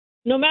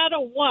no matter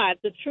what,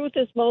 the truth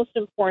is most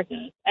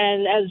important.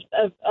 And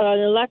as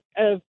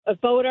a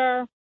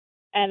voter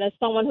and as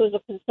someone who's a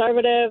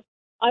conservative,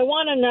 I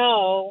want to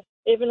know,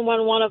 even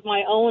when one of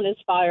my own is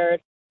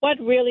fired, what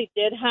really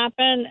did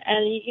happen.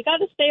 And you got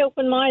to stay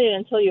open-minded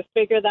until you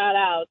figure that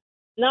out.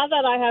 Not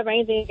that I have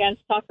anything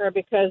against Tucker,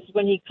 because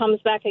when he comes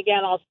back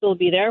again, I'll still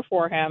be there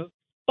for him.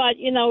 But,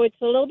 you know, it's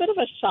a little bit of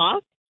a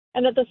shock.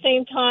 And at the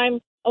same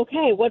time,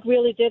 okay, what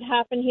really did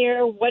happen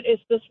here? What is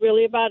this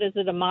really about? Is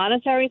it a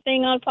monetary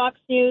thing on Fox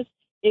News?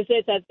 Is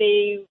it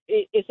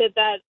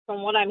that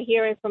from what I'm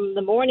hearing from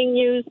the morning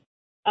news,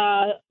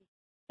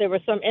 there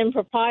was some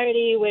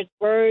impropriety with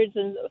words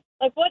and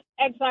like what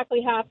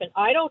exactly happened?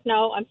 I don't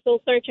know. I'm still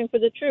searching for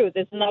the truth.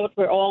 Isn't that what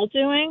we're all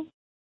doing?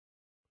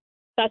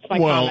 That's my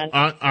comment.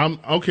 I'm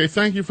okay.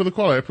 Thank you for the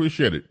call. I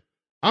appreciate it.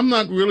 I'm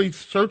not really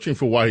searching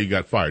for why he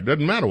got fired.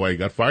 Doesn't matter why he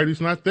got fired. He's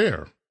not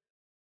there.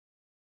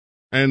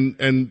 And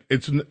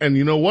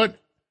you know what?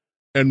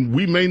 And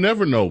we may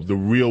never know the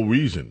real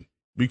reason,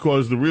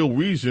 because the real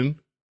reason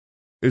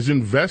is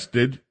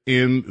invested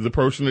in the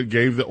person that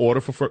gave the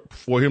order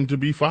for him to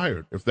be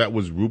fired. If that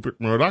was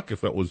Rupert Murdoch, if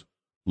that was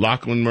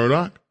Lachlan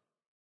Murdoch,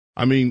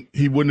 I mean,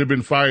 he wouldn't have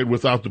been fired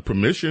without the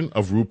permission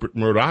of Rupert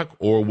Murdoch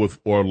or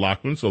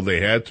Lachlan. So they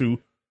had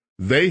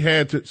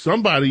to,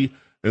 somebody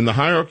in the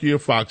hierarchy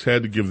of Fox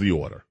had to give the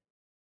order.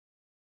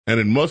 And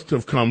it must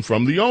have come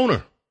from the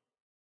owner.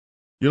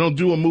 You don't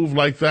do a move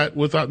like that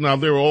without, now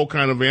there are all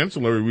kind of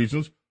ancillary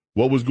reasons.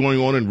 What was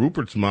going on in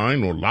Rupert's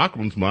mind or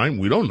Lachlan's mind,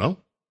 we don't know.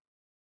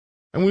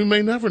 And we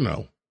may never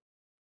know.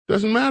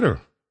 Doesn't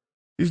matter.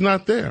 He's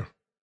not there.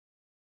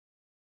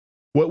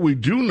 What we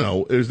do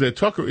know is that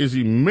Tucker is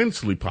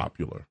immensely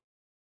popular.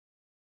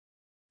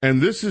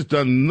 And this has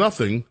done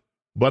nothing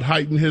but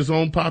heighten his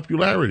own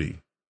popularity.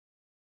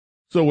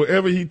 So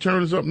wherever he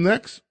turns up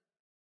next,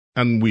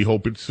 and we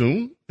hope it's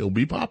soon, he'll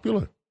be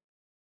popular.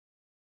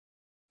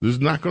 This is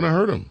not going to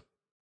hurt him.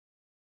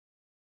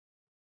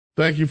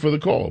 Thank you for the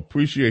call.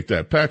 Appreciate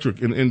that.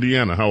 Patrick in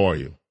Indiana, how are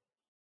you?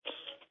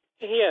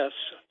 Yes.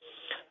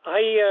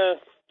 I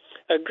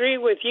agree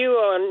with you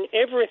on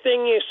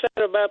everything you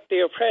said about the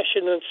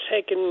oppression that's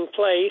taken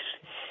place,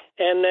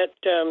 and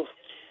that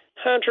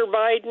Hunter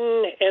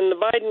Biden and the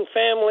Biden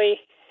family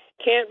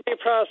can't be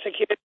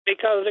prosecuted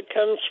because it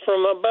comes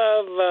from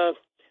above.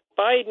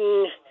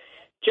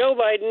 Joe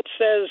Biden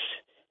says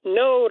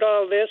no to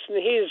all this, and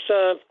he's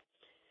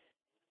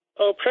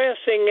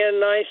oppressing,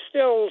 and I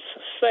still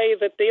say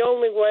that the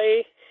only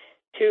way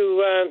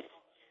to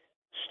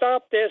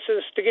stop this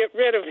is to get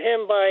rid of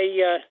him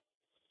by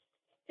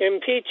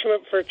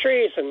impeachment for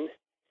treason.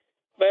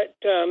 But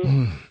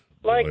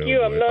like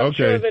you, I'm not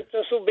sure that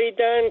this will be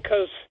done,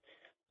 because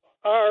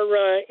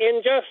our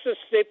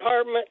Injustice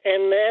Department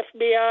and the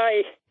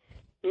FBI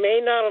may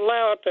not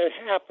allow it to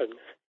happen.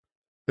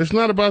 It's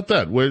not about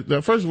that.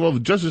 First of all, the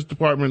Justice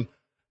Department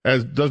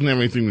doesn't have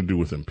anything to do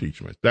with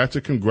impeachment. That's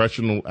a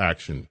congressional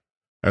action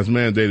as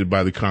mandated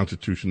by the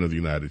Constitution of the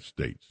United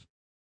States.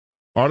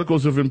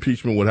 Articles of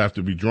impeachment would have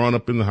to be drawn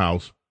up in the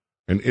House,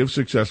 and if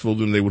successful,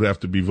 then they would have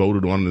to be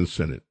voted on in the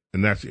Senate.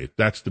 And that's it.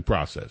 That's the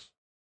process.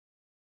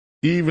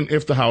 Even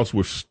if the House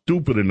were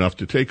stupid enough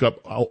to take up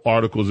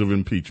articles of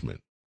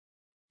impeachment,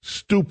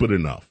 stupid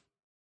enough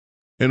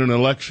in an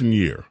election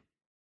year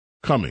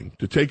coming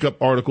to take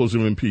up articles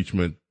of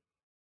impeachment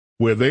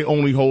where they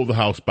only hold the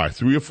House by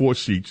 3 or 4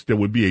 seats, there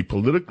would be a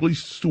politically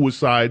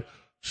suicide,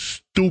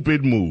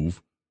 stupid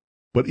move.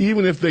 But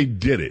even if they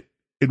did it,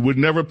 it would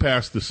never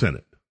pass the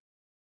Senate.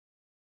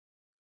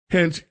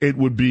 Hence, it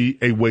would be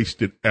a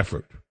wasted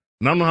effort.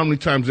 And I don't know how many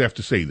times I have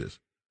to say this.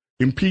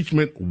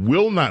 Impeachment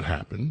will not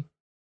happen.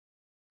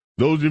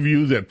 Those of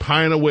you that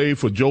pine away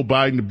for Joe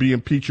Biden to be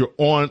impeached, you're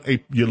on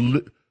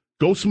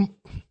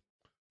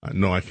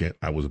no, I can't.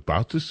 I was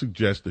about to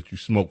suggest that you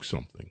smoke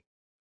something,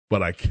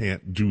 but I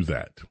can't do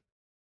that.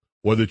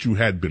 Or that you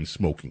had been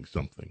smoking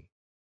something.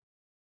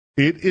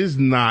 It is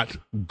not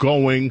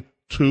going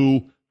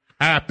to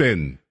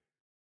happen.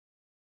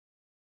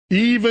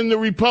 Even the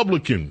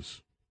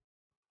Republicans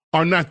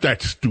are not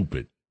that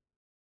stupid.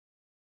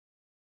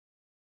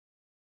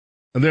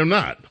 And they're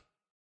not.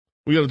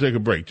 We got to take a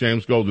break.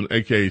 James Golden,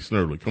 a.k.a.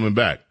 Snerdley, coming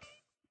back.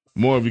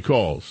 More of your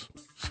calls.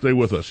 Stay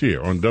with us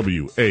here on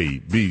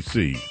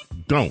WABC.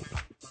 Don't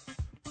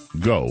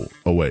go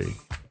away.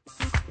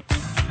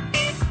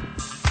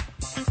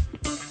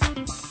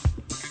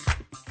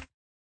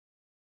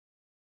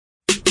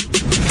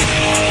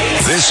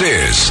 This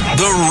is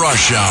The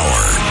Rush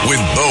Hour with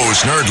Bo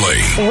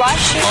Snerdley.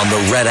 Rush on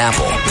the Red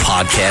Apple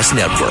Podcast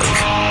Network.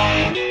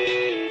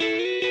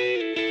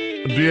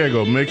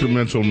 Diego, make a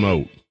mental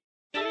note.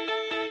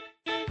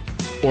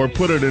 Or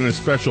put it in a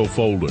special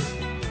folder.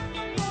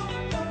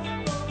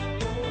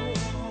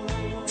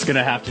 It's going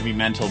to have to be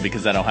mental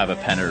because I don't have a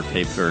pen or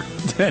paper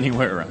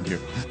anywhere around here.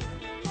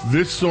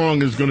 This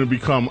song is going to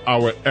become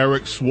our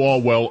Eric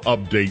Swalwell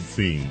update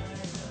theme.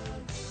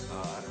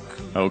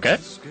 Okay.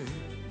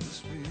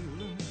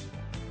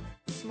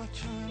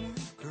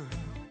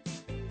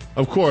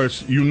 Of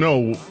course, you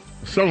know,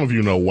 some of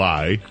you know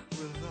why.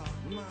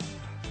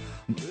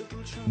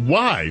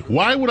 Why?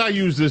 Why would I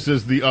use this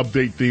as the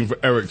update theme for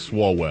Eric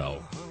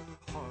Swalwell?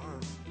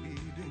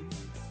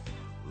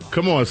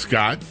 Come on,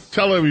 Scott.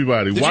 Tell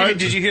everybody.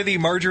 Did you hear the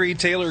Marjorie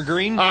Taylor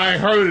Greene? I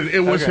heard it.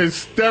 It was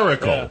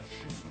hysterical.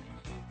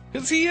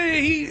 Because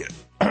he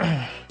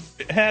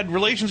had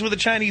relations with a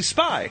Chinese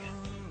spy.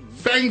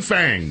 Fang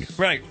Fang.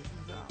 Right.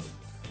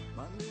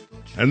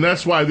 And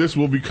that's why this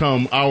will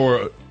become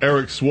our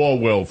Eric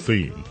Swalwell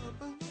theme.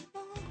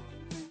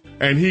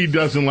 And he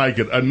doesn't like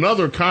it.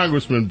 Another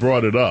congressman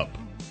brought it up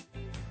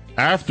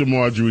after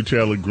Marjorie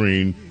Taylor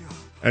Greene,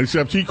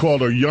 except he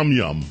called her Yum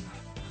Yum.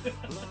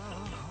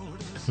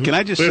 Can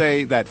I just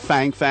say that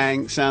Fang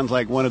Fang sounds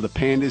like one of the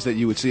pandas that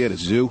you would see at a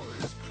zoo?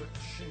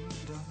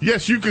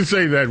 Yes, you can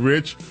say that,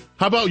 Rich.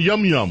 How about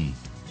Yum Yum?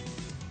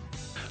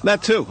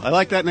 That too. I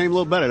like that name a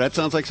little better. That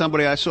sounds like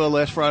somebody I saw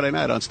last Friday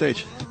night on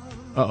stage.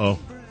 Uh-oh.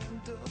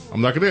 I'm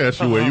not going to ask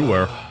you where you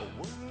were.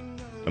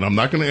 And I'm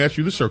not going to ask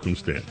you the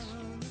circumstance.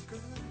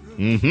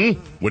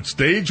 What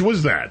stage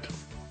was that?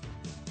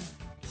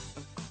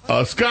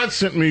 Scott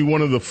sent me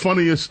one of the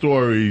funniest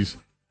stories.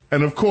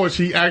 And, of course,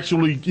 he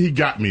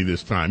got me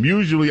this time.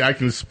 Usually I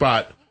can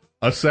spot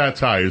a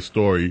satire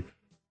story.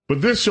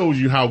 But this shows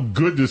you how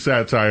good the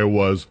satire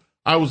was.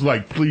 I was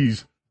like,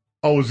 please,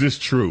 is this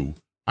true?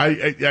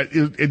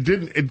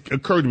 It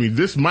occurred to me,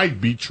 this might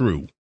be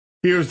true.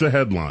 Here's the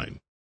headline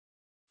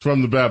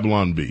from the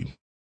Babylon Bee.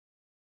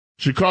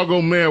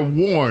 Chicago mayor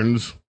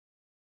warns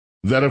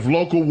that if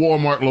local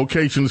Walmart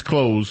locations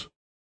close,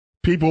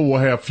 people will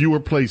have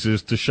fewer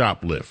places to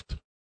shoplift.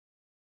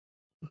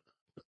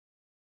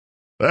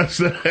 That's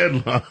the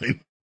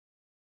headline.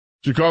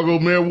 Chicago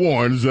mayor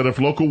warns that if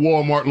local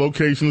Walmart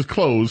locations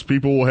close,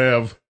 people will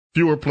have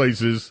fewer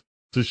places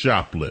to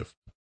shoplift.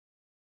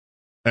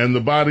 And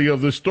the body of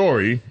the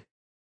story,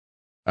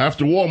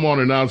 after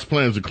Walmart announced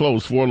plans to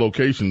close 4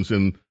 locations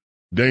in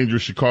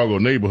dangerous Chicago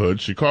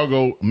neighborhoods,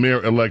 Chicago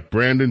Mayor-elect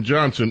Brandon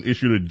Johnson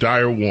issued a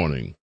dire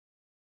warning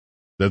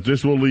that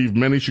this will leave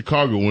many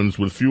Chicagoans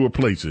with fewer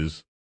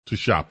places to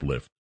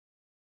shoplift.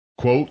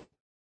 Quote,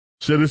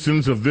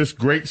 citizens of this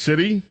great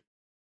city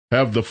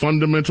have the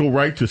fundamental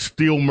right to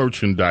steal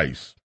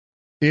merchandise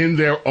in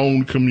their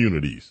own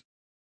communities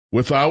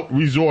without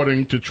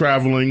resorting to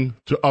traveling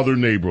to other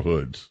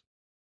neighborhoods,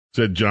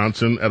 said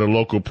Johnson at a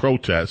local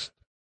protest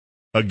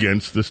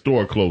against the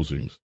store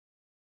closings.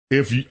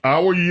 If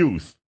our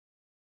youth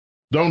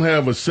don't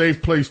have a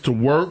safe place to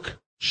work,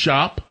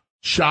 shop,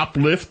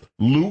 shoplift,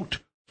 loot,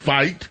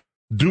 fight,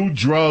 do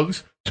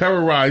drugs,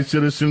 terrorize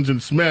citizens,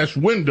 and smash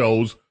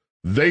windows,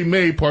 they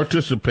may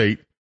participate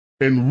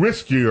in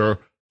riskier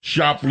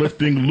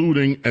shoplifting,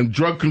 looting, and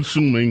drug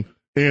consuming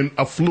in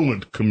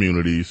affluent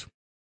communities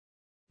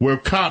where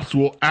cops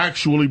will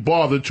actually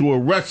bother to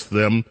arrest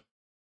them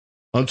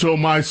until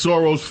my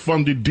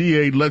Soros-funded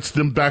DA lets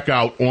them back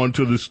out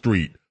onto the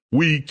street.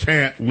 We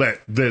can't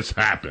let this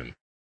happen.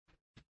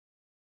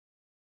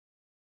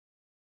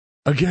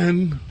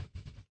 Again,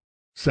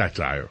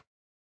 satire.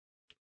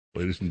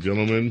 Ladies and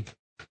gentlemen,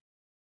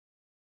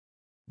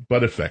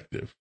 but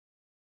effective.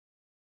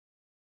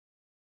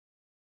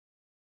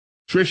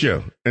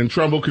 Tricia in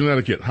Trumbull,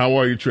 Connecticut. How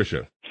are you,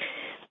 Tricia?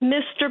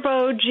 Mr.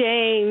 Bo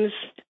James,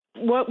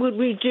 what would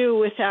we do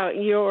without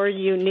your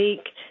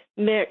unique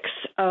mix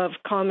of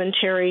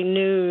commentary,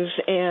 news,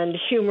 and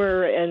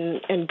humor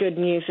and good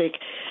music?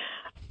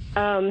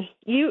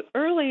 You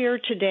earlier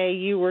today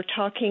you were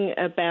talking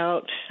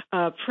about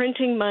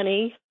printing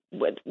money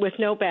with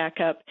no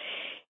backup,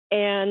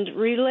 and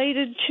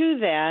related to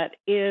that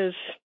is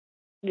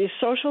the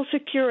Social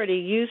Security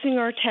using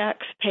our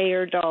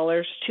taxpayer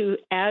dollars to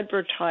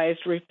advertise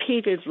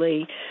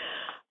repeatedly.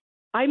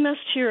 I must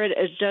hear it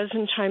a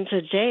dozen times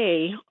a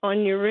day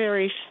on your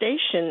very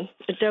station,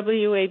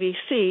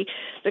 WABC,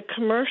 the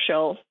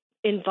commercial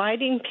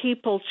inviting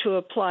people to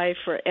apply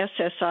for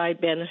SSI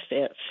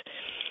benefits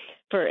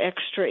for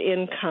extra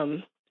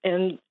income.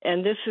 And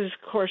this is,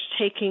 of course,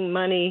 taking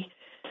money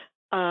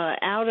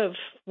out of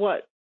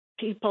what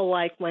people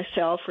like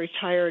myself,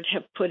 retired,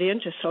 have put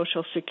into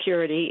Social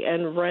Security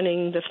and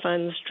running the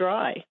funds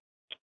dry.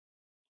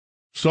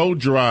 So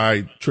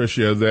dry,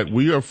 Tricia, that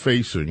we are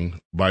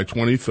facing by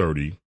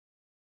 2030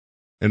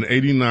 an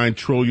 $89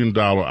 trillion,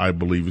 I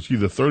believe. It's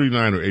either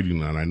 39 or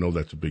 89. I know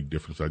that's a big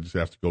difference. I just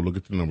have to go look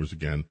at the numbers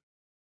again.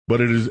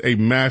 But it is a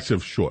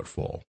massive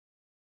shortfall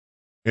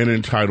in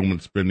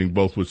entitlement spending,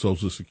 both with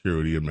Social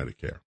Security and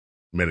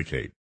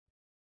Medicaid.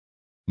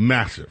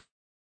 Massive.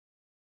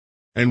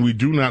 And we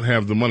do not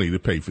have the money to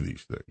pay for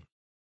these things.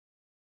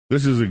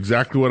 This is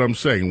exactly what I'm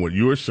saying, what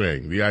you're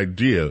saying, the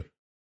idea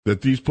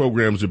that these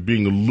programs are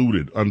being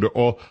eluded under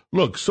all.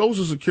 Look,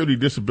 Social Security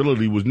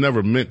disability was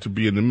never meant to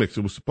be in the mix.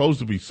 It was supposed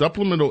to be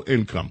supplemental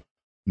income,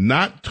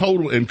 not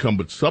total income,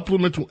 but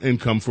supplemental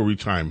income for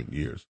retirement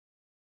years,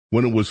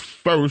 when it was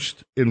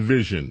first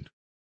envisioned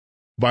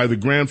by the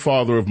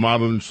grandfather of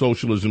modern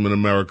socialism in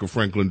America,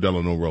 Franklin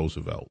Delano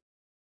Roosevelt.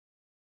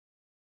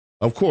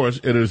 Of course,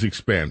 it has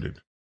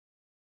expanded.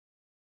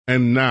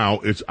 And now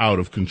it's out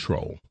of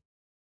control.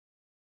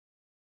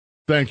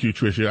 Thank you,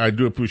 Tricia. I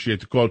do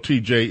appreciate the call.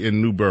 TJ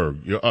in Newburgh,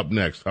 you're up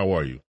next. How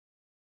are you?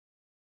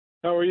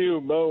 How are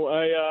you, Bo?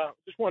 I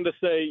just wanted to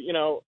say,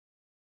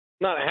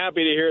 not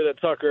happy to hear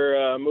that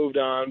Tucker moved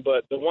on,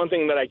 but the one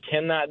thing that I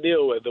cannot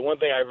deal with, the one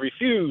thing I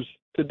refuse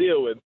to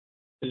deal with,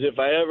 is if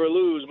I ever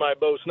lose my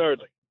Bo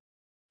Snerdley.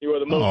 You are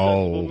the most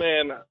sensible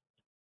man.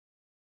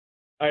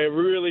 I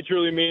really,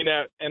 truly mean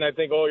that, and I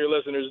think all your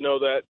listeners know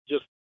that,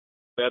 just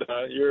that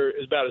you're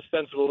about as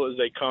sensible as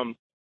they come.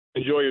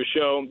 Enjoy your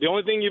show. The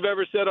only thing you've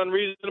ever said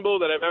unreasonable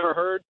that I've ever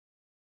heard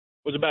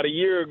was about a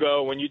year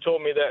ago when you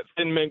told me that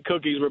Thin Mint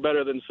cookies were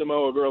better than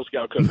Samoa Girl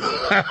Scout cookies.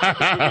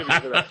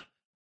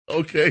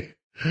 Okay.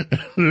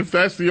 If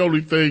that's the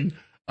only thing,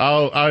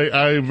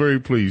 I am very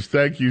pleased.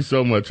 Thank you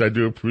so much. I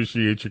do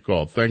appreciate your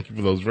call. Thank you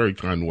for those very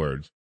kind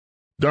words.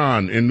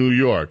 Don in New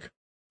York,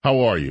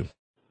 how are you?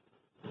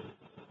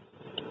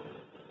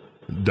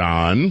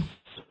 Don?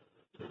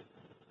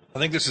 I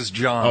think this is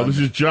John. Oh, this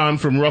is John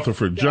from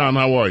Rutherford. John,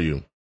 how are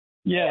you?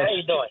 Yeah. How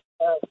you doing?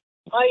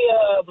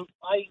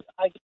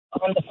 I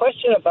on the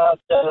question about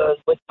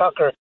with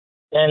Tucker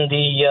and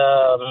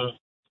the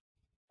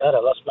God, I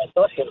lost my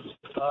thought here.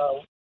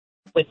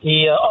 With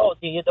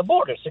the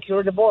border,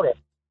 secure the border.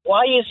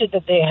 Why is it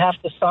that they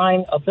have to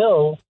sign a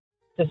bill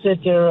to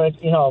sit there and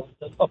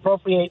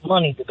appropriate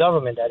money? The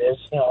government, that is,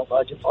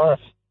 our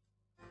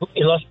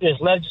illustrious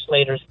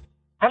legislators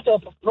have to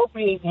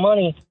appropriate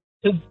money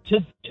to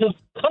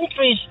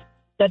countries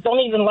that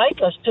don't even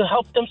like us to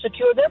help them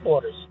secure their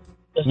borders.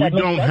 We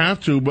don't have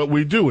to, but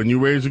we do, and you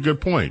raise a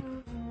good point.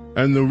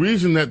 And the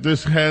reason that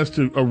this has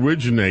to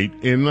originate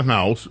in the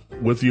House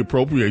with the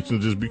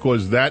appropriations is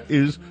because that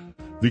is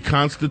the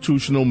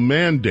constitutional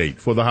mandate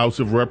for the House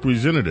of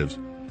Representatives.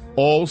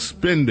 All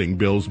spending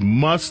bills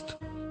must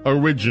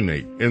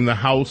originate in the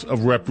House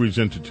of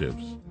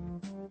Representatives.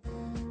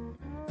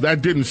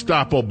 That didn't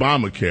stop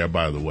Obamacare,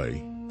 by the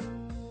way.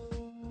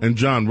 And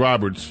John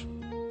Roberts.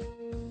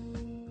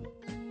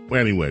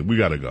 Anyway, we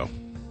got to go.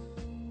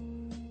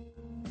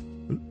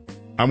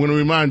 I'm going to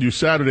remind you,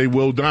 Saturday,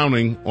 Will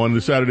Downing on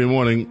the Saturday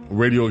morning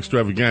radio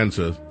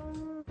extravaganza.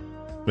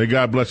 May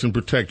God bless and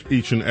protect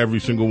each and every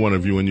single one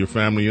of you and your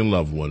family and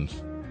loved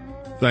ones.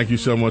 Thank you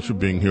so much for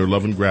being here.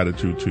 Love and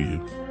gratitude to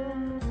you.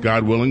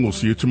 God willing, we'll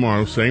see you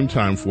tomorrow, same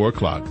time, 4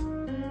 o'clock.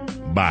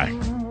 Bye.